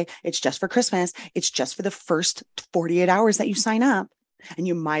Labor Day. It's just for Christmas. It's just for the first 48 hours that you sign up. And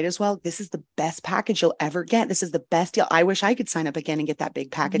you might as well, this is the best package you'll ever get. This is the best deal. I wish I could sign up again and get that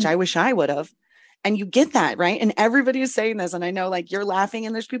big package. I wish I would have. And you get that, right? And everybody is saying this. And I know like you're laughing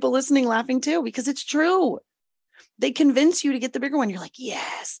and there's people listening laughing too, because it's true. They convince you to get the bigger one. You're like,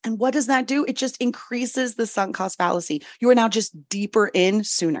 yes. And what does that do? It just increases the sunk cost fallacy. You are now just deeper in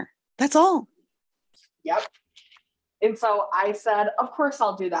sooner. That's all. Yep. And so I said, of course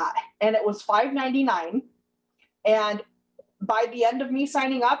I'll do that. And it was $5.99. And by the end of me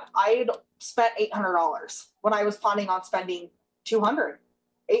signing up, I had spent $800 when I was planning on spending $200.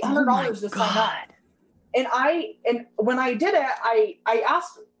 $800 to sign up. And when I did it, I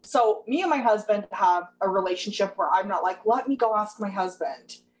asked, so me and my husband have a relationship where I'm not like, let me go ask my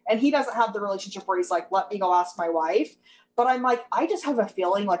husband. And he doesn't have the relationship where he's like, let me go ask my wife. But I'm like, I just have a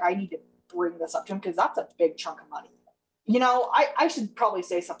feeling like I need to bring this up to him because that's a big chunk of money. You know, I should probably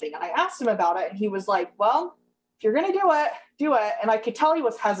say something. And I asked him about it and he was like, well, if you're going to do it, do it. And I could tell he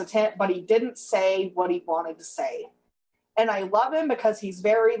was hesitant, but he didn't say what he wanted to say. And I love him because he's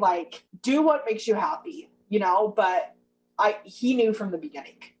very like, do what makes you happy, you know, but he knew from the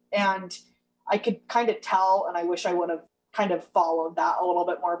beginning and I could kind of tell, and I wish I would have kind of followed that a little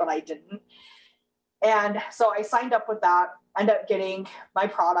bit more, but I didn't. And so I signed up with that, ended up getting my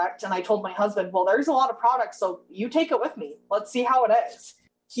product. And I told my husband, well, there's a lot of products, so you take it with me. Let's see how it is.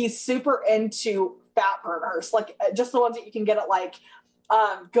 He's super into fat burners, like just the ones that you can get at like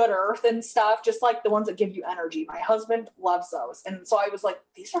Good Earth and stuff, just like the ones that give you energy. My husband loves those. And so I was like,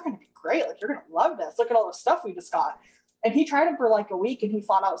 these are going to be great. Like, you're going to love this. Look at all the stuff we just got. And he tried them for like a week and he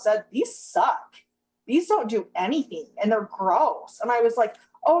flat out said, these suck. These don't do anything and they're gross. And I was like,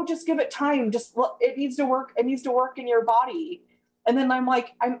 oh, just give it time. Just look, it needs to work. It needs to work in your body. And then I'm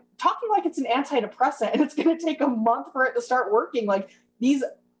like, I'm talking like it's an antidepressant and it's going to take a month for it to start working. Like these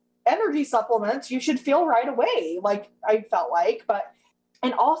energy supplements, you should feel right away. Like I felt like,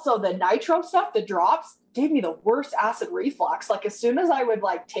 and also the nitro stuff, the drops gave me the worst acid reflux. Like as soon as I would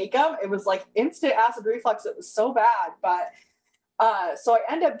like take them, it was like instant acid reflux. It was so bad. But so I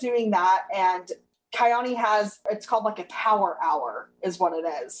end up doing that. And Kyani it's called like a power hour is what it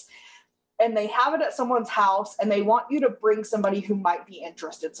is. And they have it at someone's house and they want you to bring somebody who might be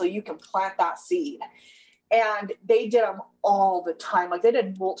interested so you can plant that seed. And they did them all the time. Like they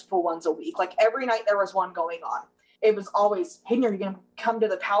did multiple ones a week. Like every night there was one going on. It was always, Hayden, are you going to come to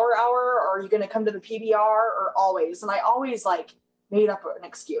the power hour or are you going to come to the PBR or always? And I always like made up an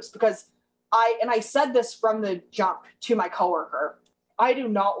excuse because I said this from the jump to my coworker, I do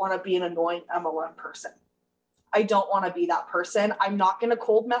not want to be an annoying MLM person. I don't want to be that person. I'm not going to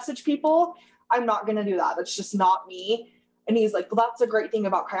cold message people. I'm not going to do that. That's just not me. And he's like, well, that's the great thing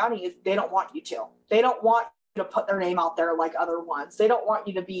about Kyani is they don't want you to. They don't want you to put their name out there like other ones. They don't want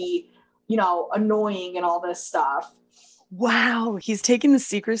you to be, you know, annoying and all this stuff. Wow. He's taking the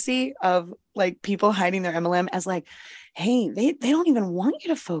secrecy of like people hiding their MLM as like, hey, they don't even want you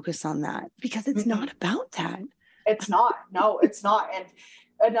to focus on that because it's not about that. It's not. No, it's not. And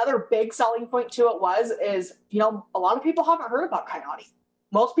another big selling point to it is, you know, a lot of people haven't heard about Kyani.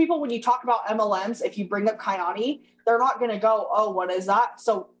 Most people, when you talk about MLMs, if you bring up Kyani, they're not going to go, oh, what is that?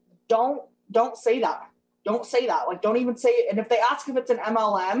 So don't say that. Don't say that. Like, don't even say it. And if they ask if it's an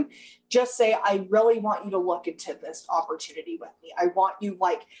MLM, just say, I really want you to look into this opportunity with me. I want you,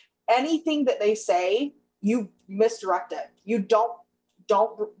 like, anything that they say, you misdirect it. You don't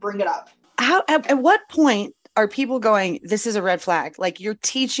bring it up. How, at what point are people going, this is a red flag? Like, you're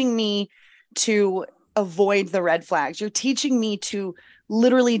teaching me to avoid the red flags. You're teaching me to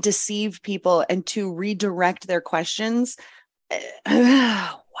literally deceive people and to redirect their questions.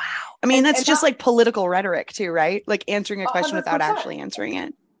 Wow. I mean, that's just like political rhetoric too, right? Like answering a question 100%. Without actually answering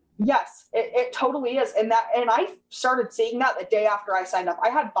it. Yes, it totally is. And I started seeing that the day after I signed up. I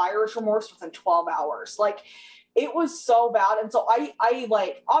had buyer's remorse within 12 hours. Like, it was so bad. And so I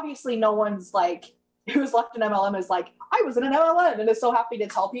like, obviously no one's like, who's left an MLM is like, I was in an MLM and is so happy to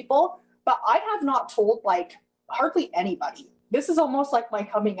tell people, but I have not told like hardly anybody. This is almost like my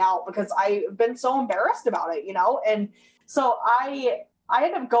coming out because I've been so embarrassed about it, you know? And so I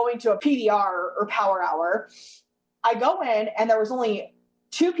ended up going to a PDR or power hour. I go in and there was only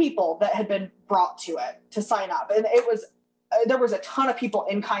 2 people that had been brought to it to sign up. And there was a ton of people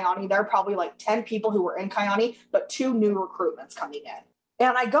in Kyani. There were probably like 10 people who were in Kyani, but 2 new recruitments coming in.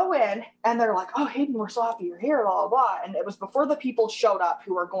 And I go in and they're like, oh, Hayden, we're so happy you're here, blah, blah, blah. And it was before the people showed up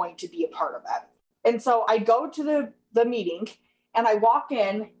who were going to be a part of it. And so I go to the meeting and I walk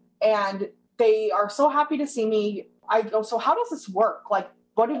in and they are so happy to see me. I go, so how does this work? Like,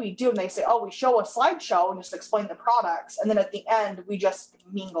 what do we do? And they say, oh, we show a slideshow and just explain the products. And then at the end, we just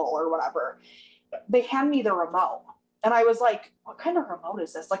mingle or whatever. They hand me the remote. And I was like, what kind of remote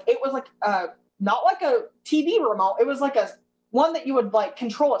is this? Like, it was like, not like a TV remote. It was like a one that you would like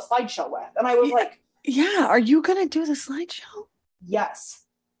control a slideshow with. And I was like, yeah. Are you going to do the slideshow? Yes.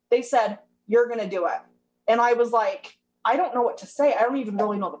 They said, you're going to do it. And I was like, I don't know what to say. I don't even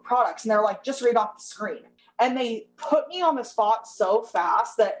really know the products. And they're like, just read off the screen. And they put me on the spot so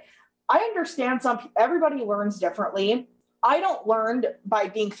fast that I understand everybody learns differently. I don't learn by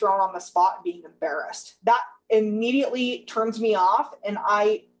being thrown on the spot and being embarrassed. That immediately turns me off. And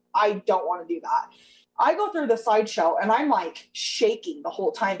I don't want to do that. I go through the slideshow and I'm like shaking the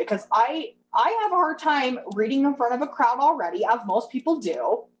whole time because I have a hard time reading in front of a crowd already, as most people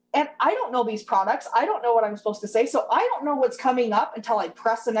do. And I don't know these products. I don't know what I'm supposed to say. So I don't know what's coming up until I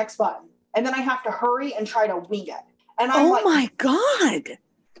press the next button. And then I have to hurry and try to wing it. And I'm my God.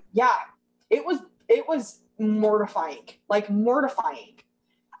 Yeah, it was mortifying, like mortifying.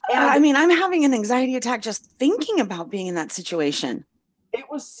 And I mean, I'm having an anxiety attack just thinking about being in that situation. It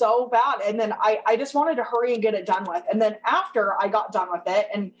was so bad. And then I just wanted to hurry and get it done with. And then after I got done with it,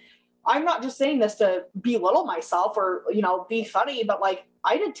 and I'm not just saying this to belittle myself or, you know, be funny, but like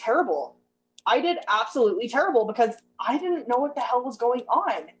I did terrible. I did absolutely terrible because I didn't know what the hell was going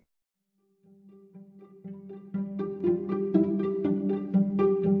on.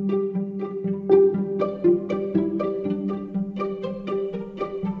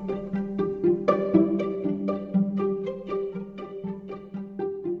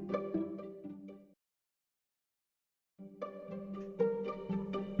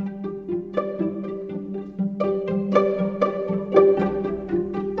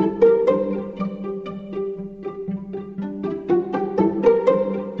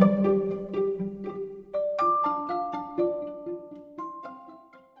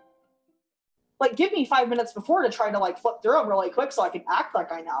 Like, give me 5 minutes before to try to like flip through them really quick so I can act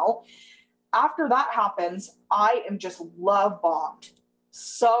like I know. After that happens, I am just love bombed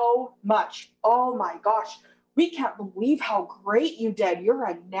so much. Oh my gosh. We can't believe how great you did. You're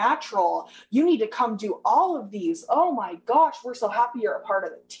a natural. You need to come do all of these. Oh my gosh. We're so happy you're a part of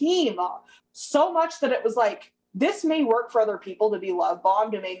the team. So much that it was like, this may work for other people to be love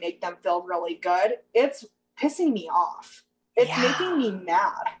bombed and may make them feel really good. It's pissing me off. It's making me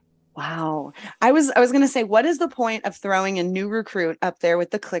mad. Wow. I was going to say, what is the point of throwing a new recruit up there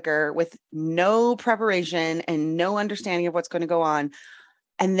with the clicker with no preparation and no understanding of what's going to go on?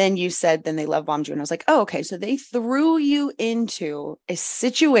 And then you said, then they love bombed you. And I was like, oh, okay. So they threw you into a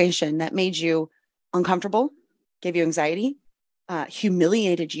situation that made you uncomfortable, gave you anxiety,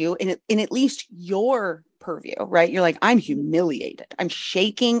 humiliated you in at least your purview, right? You're like, I'm humiliated. I'm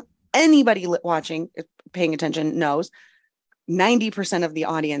shaking. Anybody watching, paying attention knows 90% of the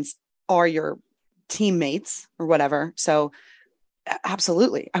audience are your teammates or whatever. So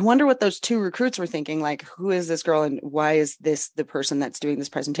absolutely. I wonder what those two recruits were thinking. Like, who is this girl and why is this the person that's doing this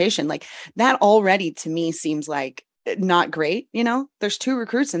presentation? Like, that already to me seems like not great. You know, there's two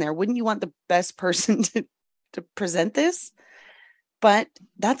recruits in there. Wouldn't you want the best person to present this? But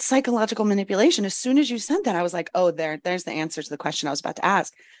that's psychological manipulation. As soon as you said that, I was like, oh, there's the answer to the question I was about to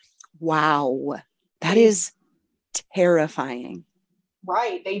ask. Wow. That is terrifying.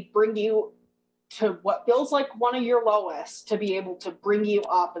 Right. They bring you to what feels like one of your lowest to be able to bring you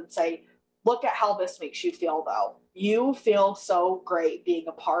up and say, look at how this makes you feel, though. You feel so great being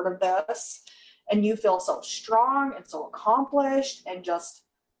a part of this, and you feel so strong and so accomplished, and just,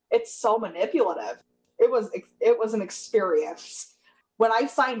 it's so manipulative. It was an experience. When I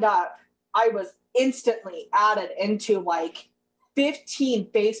signed up, I was instantly added into like 15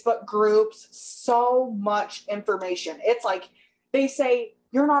 Facebook groups, so much information. It's like they say,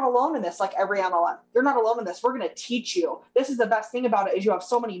 you're not alone in this, like every MLM. You're not alone in this. We're going to teach you. This is the best thing about it is you have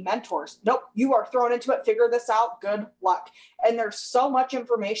so many mentors. Nope, you are thrown into it. Figure this out. Good luck. And there's so much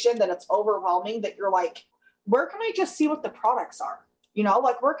information that it's overwhelming that you're like, where can I just see what the products are? You know,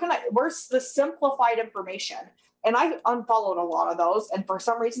 like where's the simplified information? And I unfollowed a lot of those. And for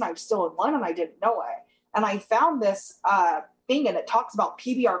some reason, I'm still in one and I didn't know it. And I found this thing and it talks about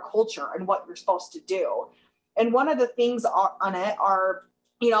PBR culture and what you're supposed to do. And one of the things on it are,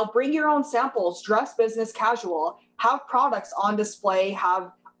 you know, bring your own samples, dress business casual, have products on display,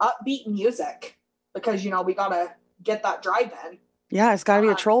 have upbeat music because, you know, we got to get that drive in. Yeah, it's got to be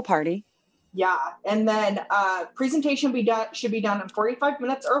a troll party. Yeah. And then presentation should be done in 45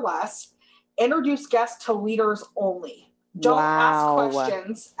 minutes or less. Introduce guests to leaders only. Don't ask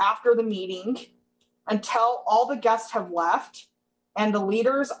questions after the meeting until all the guests have left and the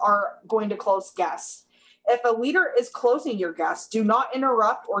leaders are going to close guests. If a leader is closing your guests, do not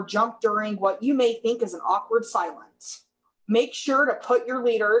interrupt or jump during what you may think is an awkward silence. Make sure to put your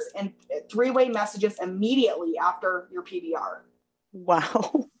leaders in three-way messages immediately after your PBR.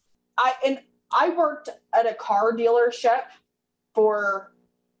 Wow. I worked at a car dealership for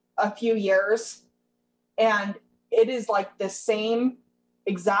a few years, and it is like the same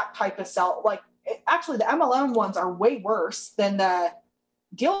exact type of sell. Like, actually, the MLM ones are way worse than the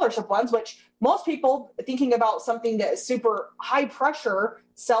dealership ones, which most people thinking about something that is super high pressure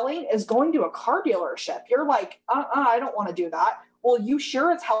selling is going to a car dealership. You're like, I don't want to do that. Well, you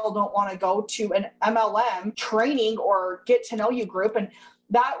sure as hell don't want to go to an MLM training or get to know you group. And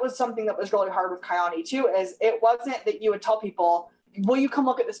that was something that was really hard with Kyani too, is it wasn't that you would tell people, will you come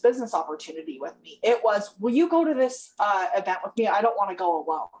look at this business opportunity with me? It was, will you go to this event with me? I don't want to go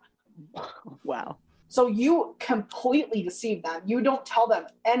alone. Wow. So you completely deceive them. You don't tell them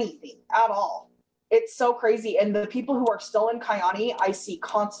anything at all. It's so crazy. And the people who are still in Kyani, I see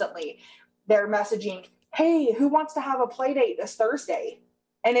constantly, they're messaging, hey, who wants to have a play date this Thursday?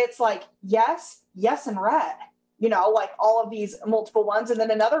 And it's like, yes, and red, you know, like all of these multiple ones. And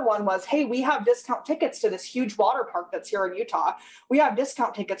then another one was, hey, we have discount tickets to this huge water park that's here in Utah. We have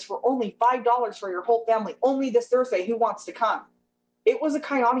discount tickets for only $5 for your whole family, only this Thursday. Who wants to come? It was a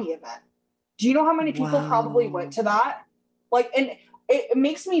Kyani event. Do you know how many people probably went to that? Like, and it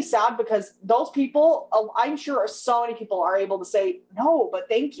makes me sad because those people, I'm sure so many people are able to say, no, but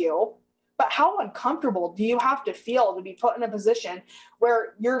thank you. But how uncomfortable do you have to feel to be put in a position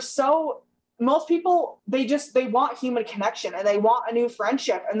where you're so, most people, they want human connection and they want a new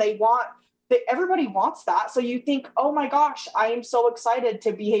friendship and everybody wants that. So you think, oh my gosh, I am so excited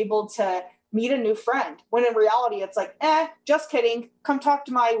to be able to meet a new friend. When in reality, it's like, just kidding. Come talk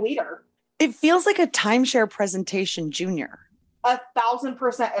to my leader. It feels like a timeshare presentation junior.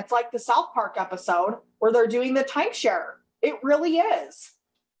 1,000%. It's like the South Park episode where they're doing the timeshare. It really is.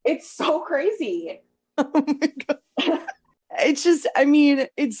 It's so crazy. Oh my God. It's just, I mean,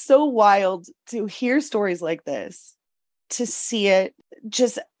 it's so wild to hear stories like this, to see it,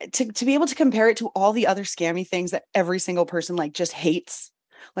 just to be able to compare it to all the other scammy things that every single person like just hates.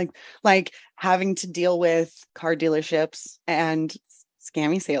 Like having to deal with car dealerships and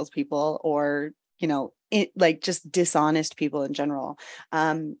scammy salespeople, or, you know, like just dishonest people in general.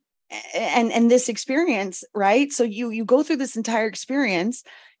 And this experience, right? So you go through this entire experience,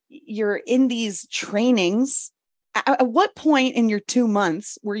 you're in these trainings. At what point in your 2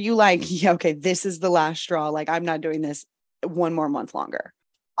 months were you like, yeah, okay, this is the last straw. Like, I'm not doing this one more month longer?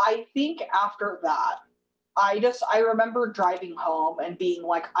 I think after that, I remember driving home and being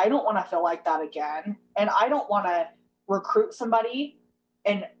like, I don't want to feel like that again. And I don't want to recruit somebody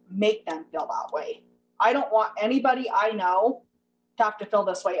and make them feel that way. I don't want anybody I know to have to feel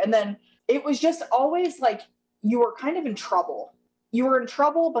this way. And then it was just always like you were kind of in trouble. You were in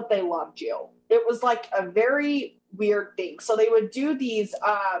trouble, but they loved you. It was like a very weird thing. So they would do these,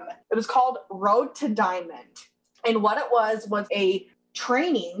 it was called Road to Diamond. And what it was a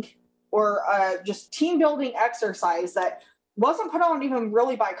training or just team building exercise that wasn't put on even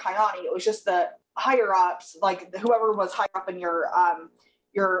really by Kayani. It was just the higher ups, like whoever was higher up in your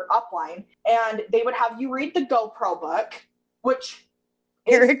upline. And they would have you read the GoPro book, which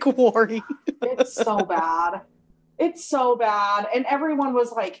Eric Worre. It's so bad. It's so bad. And everyone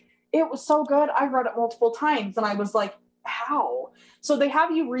was like, it was so good. I read it multiple times. And I was like, how? So they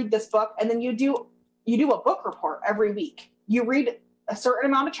have you read this book, and then you do a book report every week. You read a certain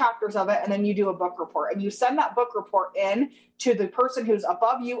amount of chapters of it, and then you do a book report, and you send that book report in to the person who's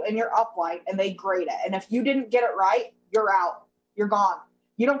above you in your upline, and they grade it. And if you didn't get it right, you're out. You're gone.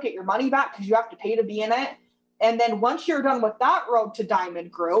 You don't get your money back because you have to pay to be in it. And then once you're done with that Road to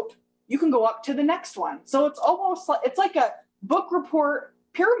Diamond group, you can go up to the next one. So it's almost like, it's like a book report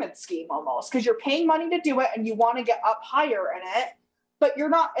pyramid scheme almost, because you're paying money to do it and you want to get up higher in it, but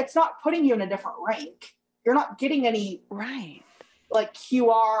it's not putting you in a different rank. You're not getting any right, like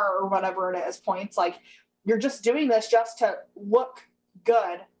QR or whatever it is points. Like, you're just doing this just to look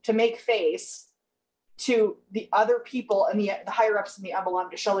good, to make face to the other people and the higher ups in the MLM,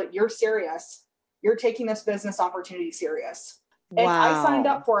 to show that you're serious. You're taking this business opportunity serious. And I signed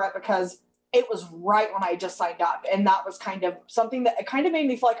up for it because it was right when I just signed up. And that was kind of something that it kind of made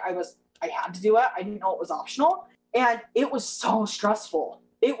me feel like I had to do it. I didn't know it was optional. And it was so stressful.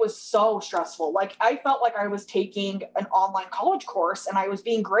 It was so stressful. Like, I felt like I was taking an online college course and I was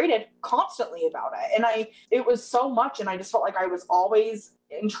being graded constantly about it. And it was so much. And I just felt like I was always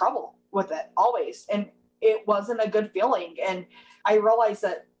in trouble with it, always. And it wasn't a good feeling. And I realized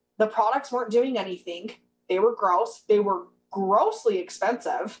that the products weren't doing anything. They were gross. They were grossly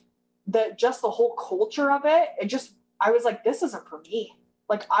expensive. Just the whole culture of it, I was like, this isn't for me.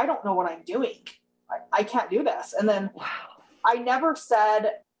 Like, I don't know what I'm doing. I can't do this. And then I never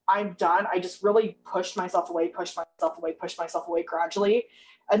said I'm done. I just really pushed myself away gradually.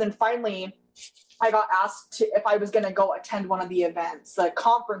 And then finally I got asked if I was going to go attend one of the events, the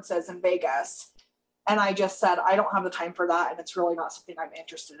conferences in Vegas. And I just said, I don't have the time for that. And it's really not something I'm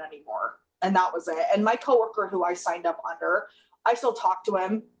interested in anymore. And that was it. And my coworker who I signed up under, I still talk to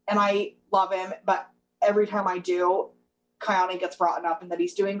him and I love him. But every time I do, Kayani gets brought up and that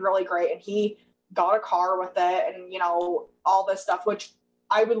he's doing really great. And he got a car with it and, all this stuff, which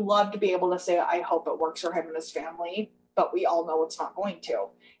I would love to be able to say, I hope it works for him and his family, but we all know it's not going to.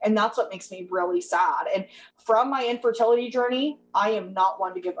 And that's what makes me really sad. And from my infertility journey, I am not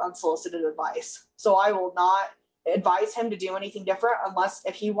one to give unsolicited advice. So I will not advise him to do anything different unless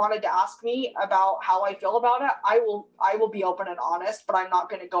if he wanted to ask me about how I feel about it, I will be open and honest, but I'm not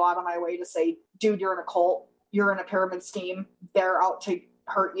going to go out of my way to say, dude, you're in a cult, you're in a pyramid scheme, they're out to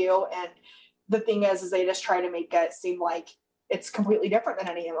hurt you. And the thing is they just try to make it seem like it's completely different than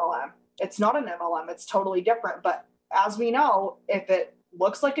any MLM. It's not an MLM. It's totally different. But as we know, if it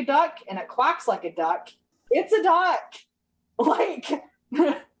looks like a duck and it quacks like a duck, it's a duck. Like,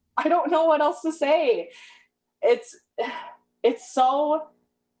 I don't know what else to say. It's so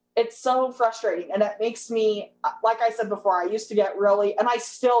frustrating. And it makes me, like I said before, I used to get really, and I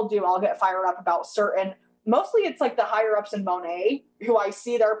still do, I'll get fired up about mostly it's like the higher ups in Monet who I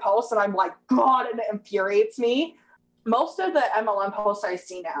see their posts and I'm like, God, and it infuriates me. Most of the MLM posts I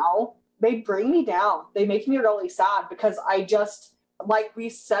see now, they bring me down. They make me really sad because I just, like we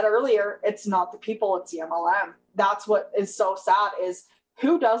said earlier, it's not the people, it's the MLM. That's what is so sad, is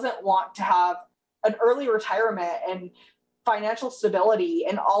who doesn't want to have an early retirement and financial stability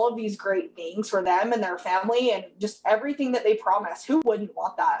and all of these great things for them and their family and just everything that they promise? Who wouldn't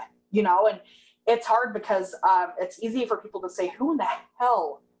want that? And it's hard because it's easy for people to say, who in the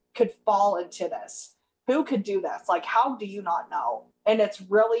hell could fall into this? Who could do this? Like, how do you not know? And it's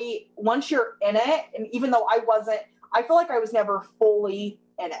really, once you're in it, and even though I feel like I was never fully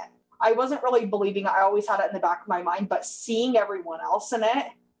in it. I wasn't really believing it. I always had it in the back of my mind, but seeing everyone else in it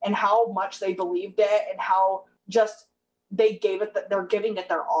and how much they believed it and how just they gave it, they're giving it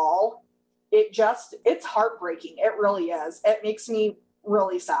their all. It's heartbreaking. It really is. It makes me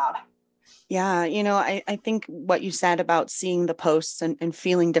really sad. Yeah. I think what you said about seeing the posts and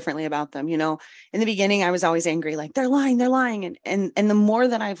feeling differently about them, in the beginning, I was always angry, like they're lying. And the more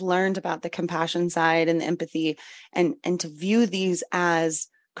that I've learned about the compassion side and the empathy and to view these as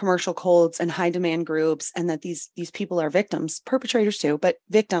commercial cults and high demand groups, and that these people are victims, perpetrators too, but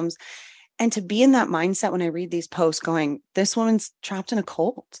victims. And to be in that mindset when I read these posts going, this woman's trapped in a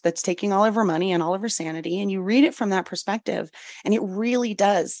cult that's taking all of her money and all of her sanity. And you read it from that perspective, and it really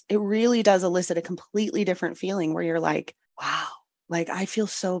does elicit a completely different feeling where you're like, wow, like I feel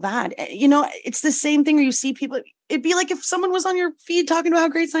so bad. It's the same thing where you see people, it'd be like if someone was on your feed talking about how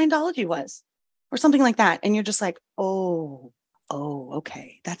great Scientology was or something like that. And you're just like, oh,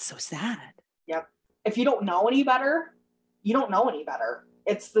 okay. That's so sad. Yep. If you don't know any better, you don't know any better.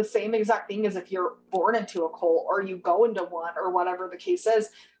 It's the same exact thing as if you're born into a cult or you go into one or whatever the case is.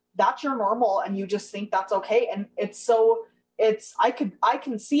 That's your normal, and you just think that's okay. And I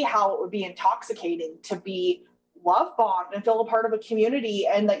can see how it would be intoxicating to be love bombed and feel a part of a community,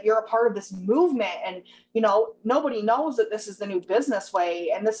 and that you're a part of this movement. And, nobody knows that this is the new business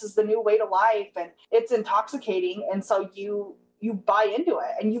way and this is the new way to life, and it's intoxicating. And so you buy into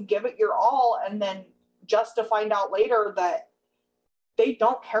it and you give it your all, and then just to find out later that they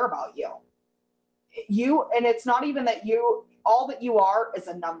don't care about you. And it's not even that all that you are is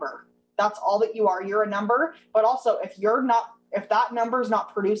a number. That's all that you are. You're a number. But also if that number is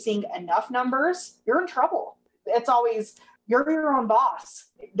not producing enough numbers, you're in trouble. It's always, you're your own boss.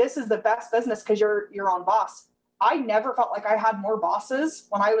 This is the best business because you're your own boss. I never felt like I had more bosses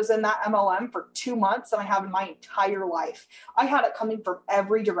when I was in that MLM for 2 months than I have in my entire life. I had it coming from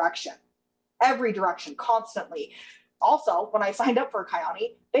every direction, constantly. Also, when I signed up for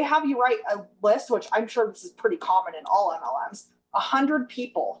Kyani, they have you write a list, which I'm sure this is pretty common in all MLMs, 100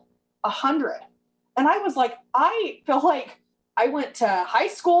 people, 100. And I was like, I feel like I went to high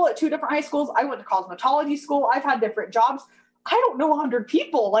school at 2 different high schools. I went to cosmetology school. I've had different jobs. I don't know 100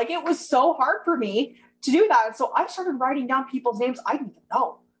 people. Like, it was so hard for me to do that. And so I started writing down people's names I didn't even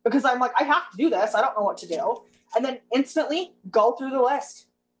know, because I'm like, I have to do this. I don't know what to do. And then instantly go through the list.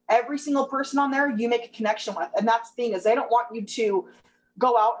 Every single person on there you make a connection with. And that's the thing, is they don't want you to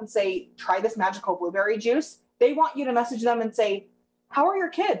go out and say, try this magical blueberry juice. They want you to message them and say, how are your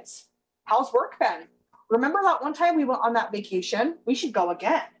kids? How's work been? Remember that one time we went on that vacation? We should go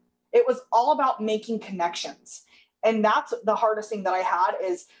again. It was all about making connections. And that's the hardest thing that I had,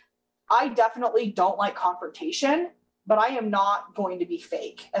 is I definitely don't like confrontation, but I am not going to be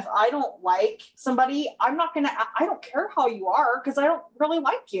fake. If I don't like somebody, I don't care how you are, because I don't really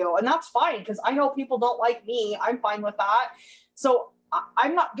like you. And that's fine, because I know people don't like me. I'm fine with that. So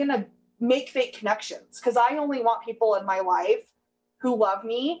I'm not going to make fake connections, because I only want people in my life who love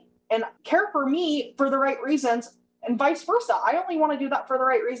me and care for me for the right reasons, and vice versa. I only want to do that for the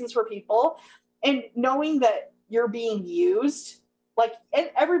right reasons for people. And knowing that you're being used, like,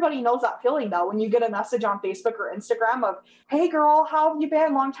 everybody knows that feeling though, when you get a message on Facebook or Instagram of, hey girl, how have you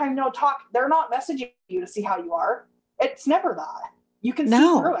been? Long time no talk. They're not messaging you to see how you are. It's never that. You can see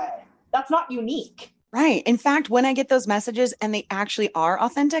through it. That's not unique. Right. In fact, when I get those messages and they actually are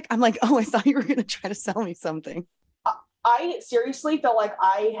authentic, I'm like, oh, I thought you were going to try to sell me something. I seriously feel like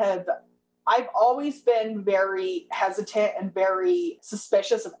I've always been very hesitant and very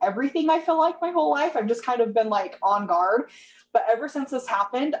suspicious of everything. I feel like my whole life, I've just kind of been like on guard. But ever since this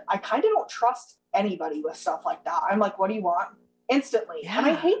happened, I kind of don't trust anybody with stuff like that. I'm like, what do you want? Instantly. Yeah. And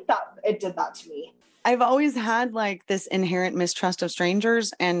I hate that it did that to me. I've always had like this inherent mistrust of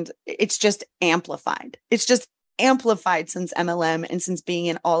strangers, and it's just amplified. It's just amplified since MLM and since being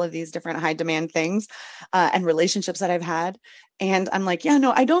in all of these different high demand things and relationships that I've had. And I'm like, yeah,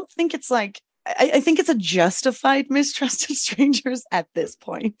 no, I don't think it's like, I think it's a justified mistrust of strangers at this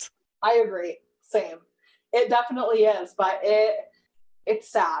point. I agree. Same. It definitely is, but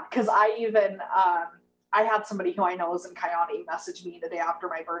it's sad, because I even, I had somebody who I know is in Kyani message me the day after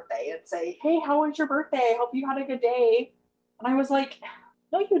my birthday and say, hey, how was your birthday? I hope you had a good day. And I was like,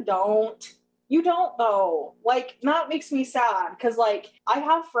 no, you don't. You don't though. Like, that makes me sad, because like, I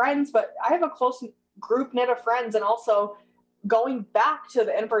have friends, but I have a close group knit of friends. And also going back to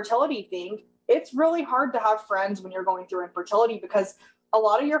the infertility thing, it's really hard to have friends when you're going through infertility, because a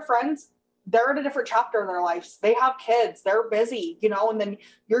lot of your friends, they're in a different chapter in their lives. They have kids, they're busy, and then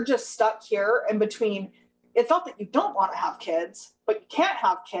you're just stuck here in between. It's not that you don't want to have kids, but you can't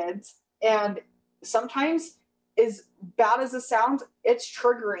have kids. And sometimes, as bad as it sounds, it's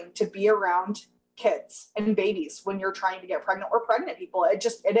triggering to be around kids and babies when you're trying to get pregnant, or pregnant people. It's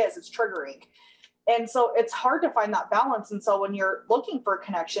triggering. And so it's hard to find that balance. And so when you're looking for a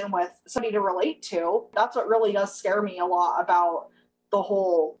connection with somebody to relate to, that's what really does scare me a lot about the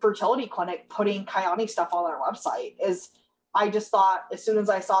whole fertility clinic putting Kyani stuff on their website. Is I just thought, as soon as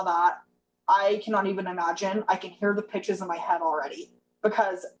I saw that, I cannot even imagine. I can hear the pitches in my head already.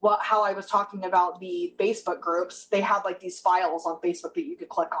 because how I was talking about the Facebook groups, they had like these files on Facebook that you could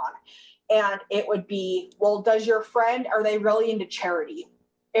click on. And it would be, well, does your friend, are they really into charity?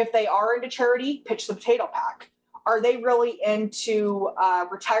 If they are into charity, pitch the potato pack. Are they really into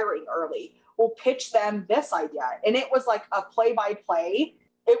retiring early? We'll pitch them this idea. And it was like a play-by-play.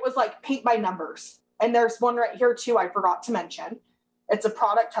 It was like paint by numbers. And there's one right here too I forgot to mention. It's a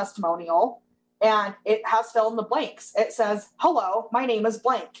product testimonial, and it has fill in the blanks. It says, hello, my name is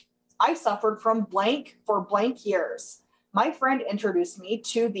blank. I suffered from blank for blank years. My friend introduced me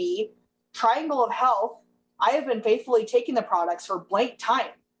to the triangle of health. I have been faithfully taking the products for blank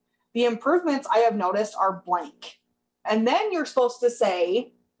time. The improvements I have noticed are blank. And then you're supposed to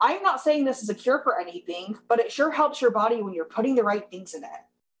say, I'm not saying this is a cure for anything, but it sure helps your body when you're putting the right things in it.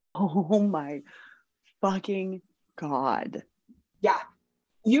 Oh my fucking God. Yeah.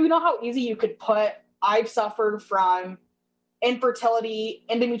 You know how easy you could put, I've suffered from infertility,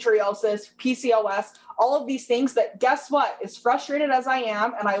 endometriosis, PCOS, all of these things that, guess what, as frustrated as I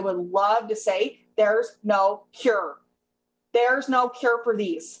am, and I would love to say, there's no cure. There's no cure for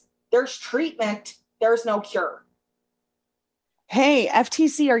these. There's treatment. There's no cure. Hey,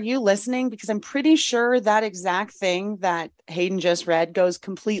 FTC, are you listening? Because I'm pretty sure that exact thing that Hayden just read goes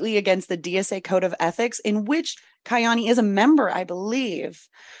completely against the DSA Code of Ethics, in which Kayani is a member, I believe.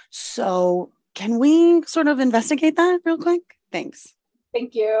 So can we sort of investigate that real quick? Thanks.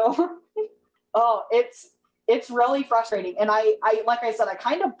 Thank you. Oh, it's really frustrating. And I like I said, I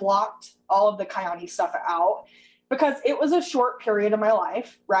kind of blocked all of the Kayani stuff out because it was a short period of my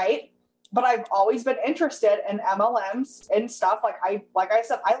life, right? But I've always been interested in MLMs and stuff. Like I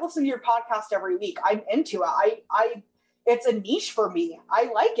said, I listen to your podcast every week. I'm into it. It's a niche for me. I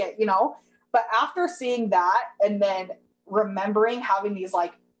like it, you know. But after seeing that and then remembering having these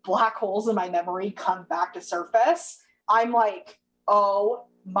like black holes in my memory come back to surface, I'm like, oh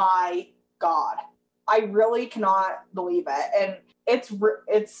my God, I really cannot believe it. And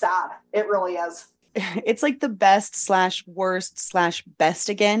it's sad. It really is. It's like the best / worst / best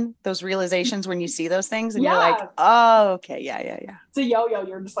again, those realizations when you see those things and you're like, oh, okay. Yeah. It's a yo-yo.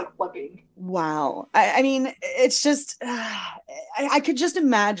 You're just like flipping. Wow. I mean, it's just, I could just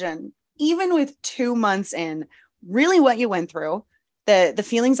imagine, even with 2 months in, really what you went through, the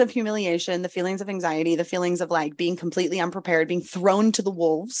feelings of humiliation, the feelings of anxiety, the feelings of like being completely unprepared, being thrown to the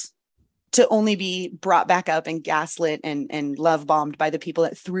wolves, to only be brought back up and gaslit and love bombed by the people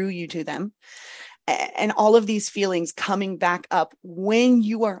that threw you to them. And all of these feelings coming back up when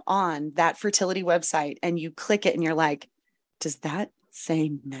you are on that fertility website and you click it and you're like, does that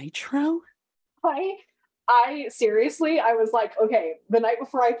say nitro? I seriously, I was like, okay, the night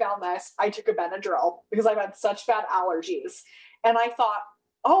before I found this, I took a Benadryl because I've had such bad allergies. And I thought,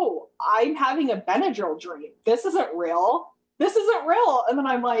 oh, I'm having a Benadryl dream. This isn't real. This isn't real. And then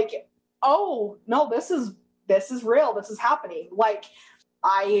I'm like, oh no, this is real. This is happening. Like,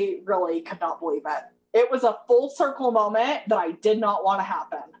 I really could not believe it. It was a full circle moment that I did not want to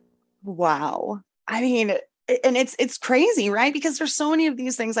happen. Wow. I mean, and it's crazy, right? Because there's so many of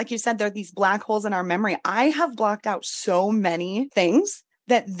these things, like you said, there are these black holes in our memory. I have blocked out so many things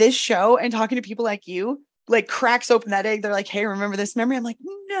that this show and talking to people like you, like cracks open that egg. They're like, hey, remember this memory? I'm like,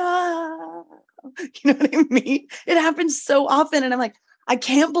 no, you know what I mean? It happens so often. And I'm like, I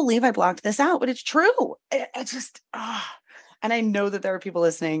can't believe I blocked this out, but it's true. It just, and I know that there are people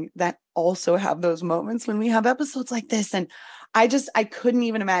listening that also have those moments when we have episodes like this. And I couldn't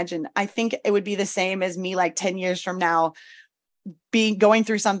even imagine. I think it would be the same as me like 10 years from now, going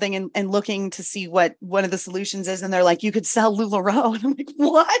through something and looking to see what one of the solutions is. And they're like, you could sell LuLaRoe. And I'm like,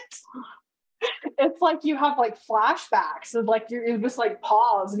 what? It's like you have like flashbacks and like you just like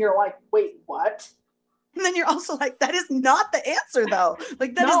pause and you're like, wait, what? And then you're also like, that is not the answer though.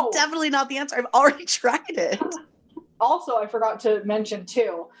 Like that is definitely not the answer. I've already tried it. Also, I forgot to mention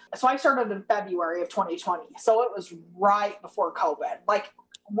too. So I started in February of 2020. So it was right before COVID, like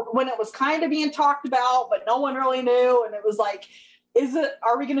when it was kind of being talked about, but no one really knew. And it was like,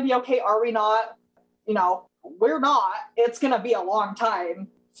 are we going to be okay? Are we not? You know, we're not. It's going to be a long time.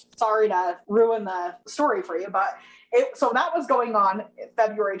 Sorry to ruin the story for you, but so that was going on in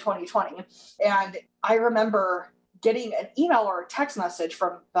February 2020. And I remember getting an email or a text message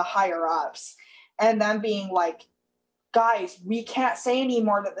from the higher ups and them being like, guys, we can't say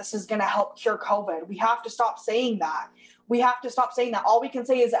anymore that this is going to help cure COVID. We have to stop saying that. All we can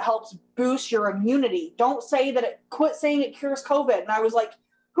say is it helps boost your immunity. Don't say that quit saying it cures COVID. And I was like,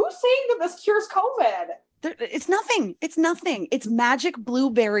 who's saying that this cures COVID? It's nothing. It's magic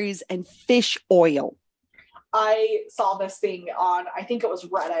blueberries and fish oil. I saw this thing on, I think it was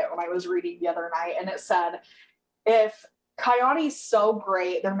Reddit when I was reading the other night, and it said, if Kyani's so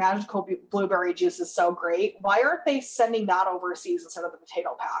great. Their magical blueberry juice is so great. Why aren't they sending that overseas instead of the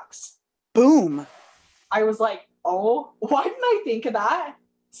potato packs? Boom. I was like, oh, why didn't I think of that?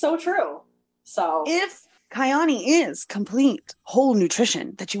 So true. So if Kyani is complete whole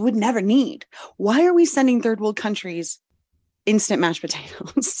nutrition that you would never need, why are we sending third world countries instant mashed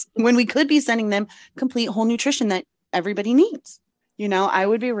potatoes when we could be sending them complete whole nutrition that everybody needs? You know, I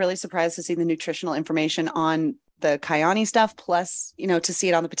would be really surprised to see the nutritional information on the Kyani stuff, plus, you know, to see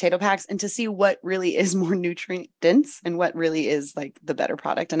it on the potato packs and to see what really is more nutrient dense and what really is like the better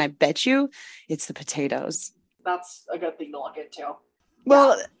product. And I bet you it's the potatoes. That's a good thing to look into.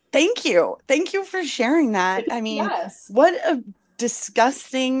 Well, thank you. Thank you for sharing that. I mean, yes. What a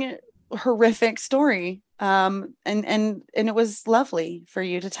disgusting, horrific story. And it was lovely for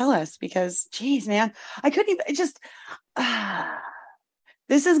you to tell us because, geez, man, I couldn't even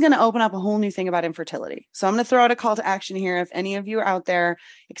this is going to open up a whole new thing about infertility. So I'm going to throw out a call to action here. If any of you are out there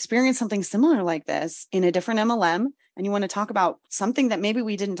experience something similar like this in a different MLM, and you want to talk about something that maybe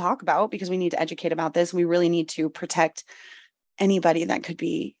we didn't talk about because we need to educate about this, we really need to protect anybody that could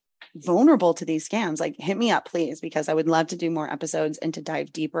be vulnerable to these scams. Like, hit me up, please, because I would love to do more episodes and to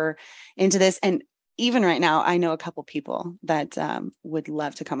dive deeper into this. And even right now, I know a couple people that would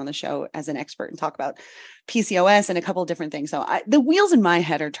love to come on the show as an expert and talk about PCOS and a couple of different things. So the wheels in my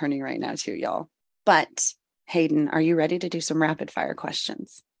head are turning right now too, y'all. But Hayden, are you ready to do some rapid fire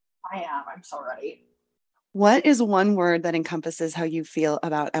questions? I am. I'm so ready. What is one word that encompasses how you feel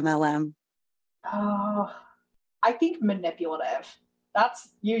about MLM? Oh, I think manipulative. That's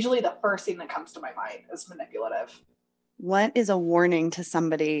usually the first thing that comes to my mind is manipulative. What is a warning to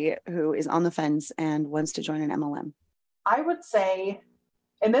somebody who is on the fence and wants to join an MLM? I would say,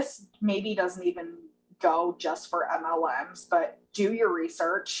 and this maybe doesn't even go just for MLMs, but do your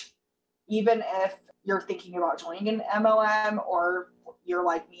research. Even if you're thinking about joining an MLM or you're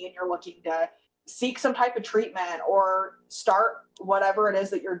like me and you're looking to seek some type of treatment or start whatever it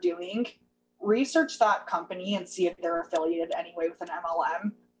is that you're doing, research that company and see if they're affiliated anyway with an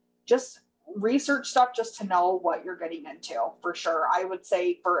MLM. Just research stuff just to know what you're getting into for sure. I would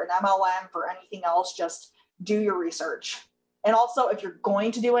say for an MLM, for anything else, just do your research. And also, if you're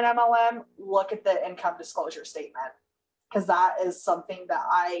going to do an MLM, look at the income disclosure statement, because that is something that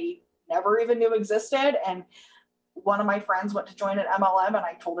I never even knew existed. And one of my friends went to join an MLM and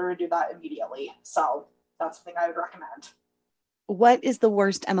I told her to do that immediately. So that's something I would recommend. What is the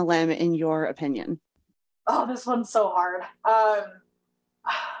worst MLM in your opinion? Oh, this one's so hard.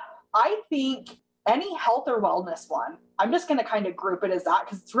 I think any health or wellness one, I'm just going to kind of group it as that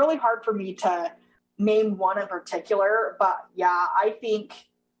because it's really hard for me to name one in particular. But yeah, I think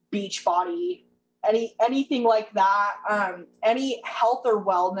Beachbody, anything like that, any health or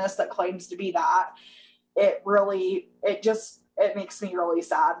wellness that claims to be that, it makes me really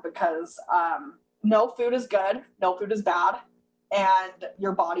sad because no food is good, no food is bad, and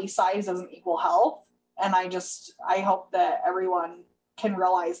your body size doesn't equal health. And I hope that everyone can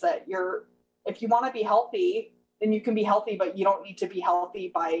realize that if you want to be healthy, then you can be healthy, but you don't need to be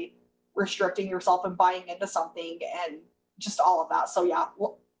healthy by restricting yourself and buying into something and just all of that. So yeah,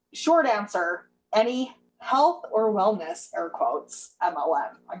 short answer, any health or wellness, air quotes,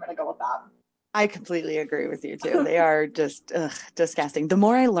 MLM. I'm going to go with that. I completely agree with you too. They are just disgusting. The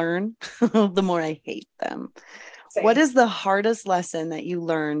more I learn, the more I hate them. Same. What is the hardest lesson that you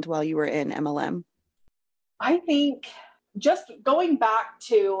learned while you were in MLM? I think just going back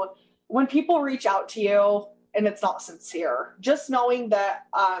to when people reach out to you and it's not sincere, just knowing that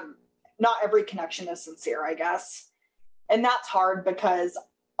not every connection is sincere, I guess. And that's hard because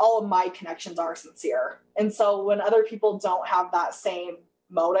all of my connections are sincere. And so when other people don't have that same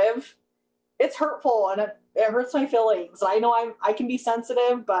motive, it's hurtful and it hurts my feelings. I know I can be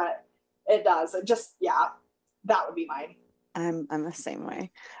sensitive, but it does. It just, yeah, that would be mine. I'm the same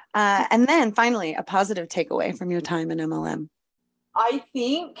way. And then finally, a positive takeaway from your time in MLM. I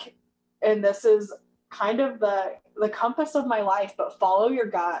think, and this is kind of the compass of my life, but follow your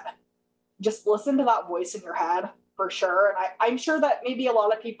gut. Just listen to that voice in your head for sure. And I'm sure that maybe a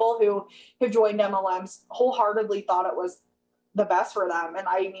lot of people who have joined MLMs wholeheartedly thought it was the best for them. And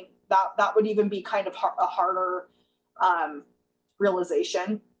I mean, that would even be kind of a harder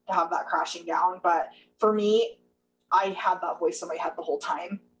realization to have that crashing down. But for me, I had that voice in my head the whole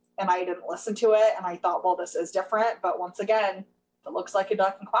time and I didn't listen to it. And I thought, well, this is different. But once again, if it looks like a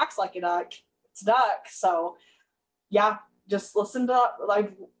duck and quacks like a duck, it's a duck. So yeah, just listening to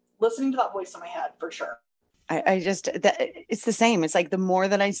that voice in my head for sure. It's the same. It's like the more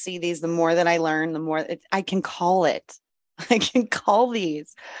that I see these, the more that I learn, the more I can call it. I can call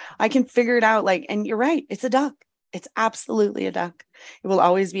these. I can figure it out. And you're right. It's a duck. It's absolutely a duck. It will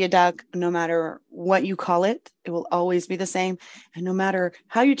always be a duck, no matter what you call it. It will always be the same. And no matter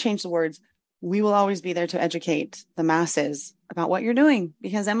how you change the words, we will always be there to educate the masses about what you're doing,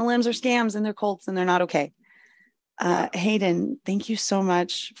 because MLMs are scams and they're cults and they're not okay. Hayden, thank you so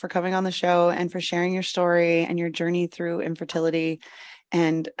much for coming on the show and for sharing your story and your journey through infertility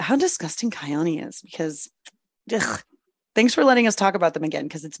and how disgusting Coyote is, because thanks for letting us talk about them again,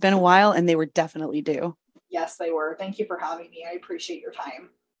 because it's been a while and they were definitely due. Yes, they were. Thank you for having me. I appreciate your time.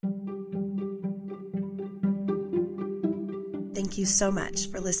 Thank you so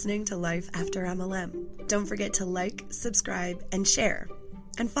much for listening to Life After MLM. Don't forget to like, subscribe, and share.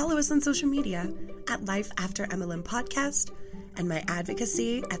 And follow us on social media at Life After MLM Podcast and my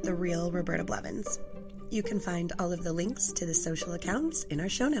advocacy at The Real Roberta Blevins. You can find all of the links to the social accounts in our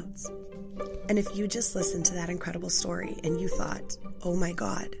show notes. And if you just listened to that incredible story and you thought, oh my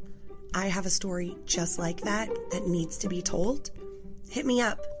God, I have a story just like that needs to be told, hit me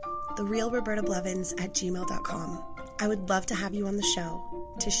up, therealrobertablevins@gmail.com. I would love to have you on the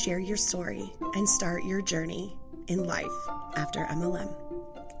show to share your story and start your journey in life after MLM.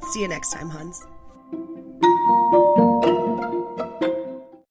 See you next time, Huns.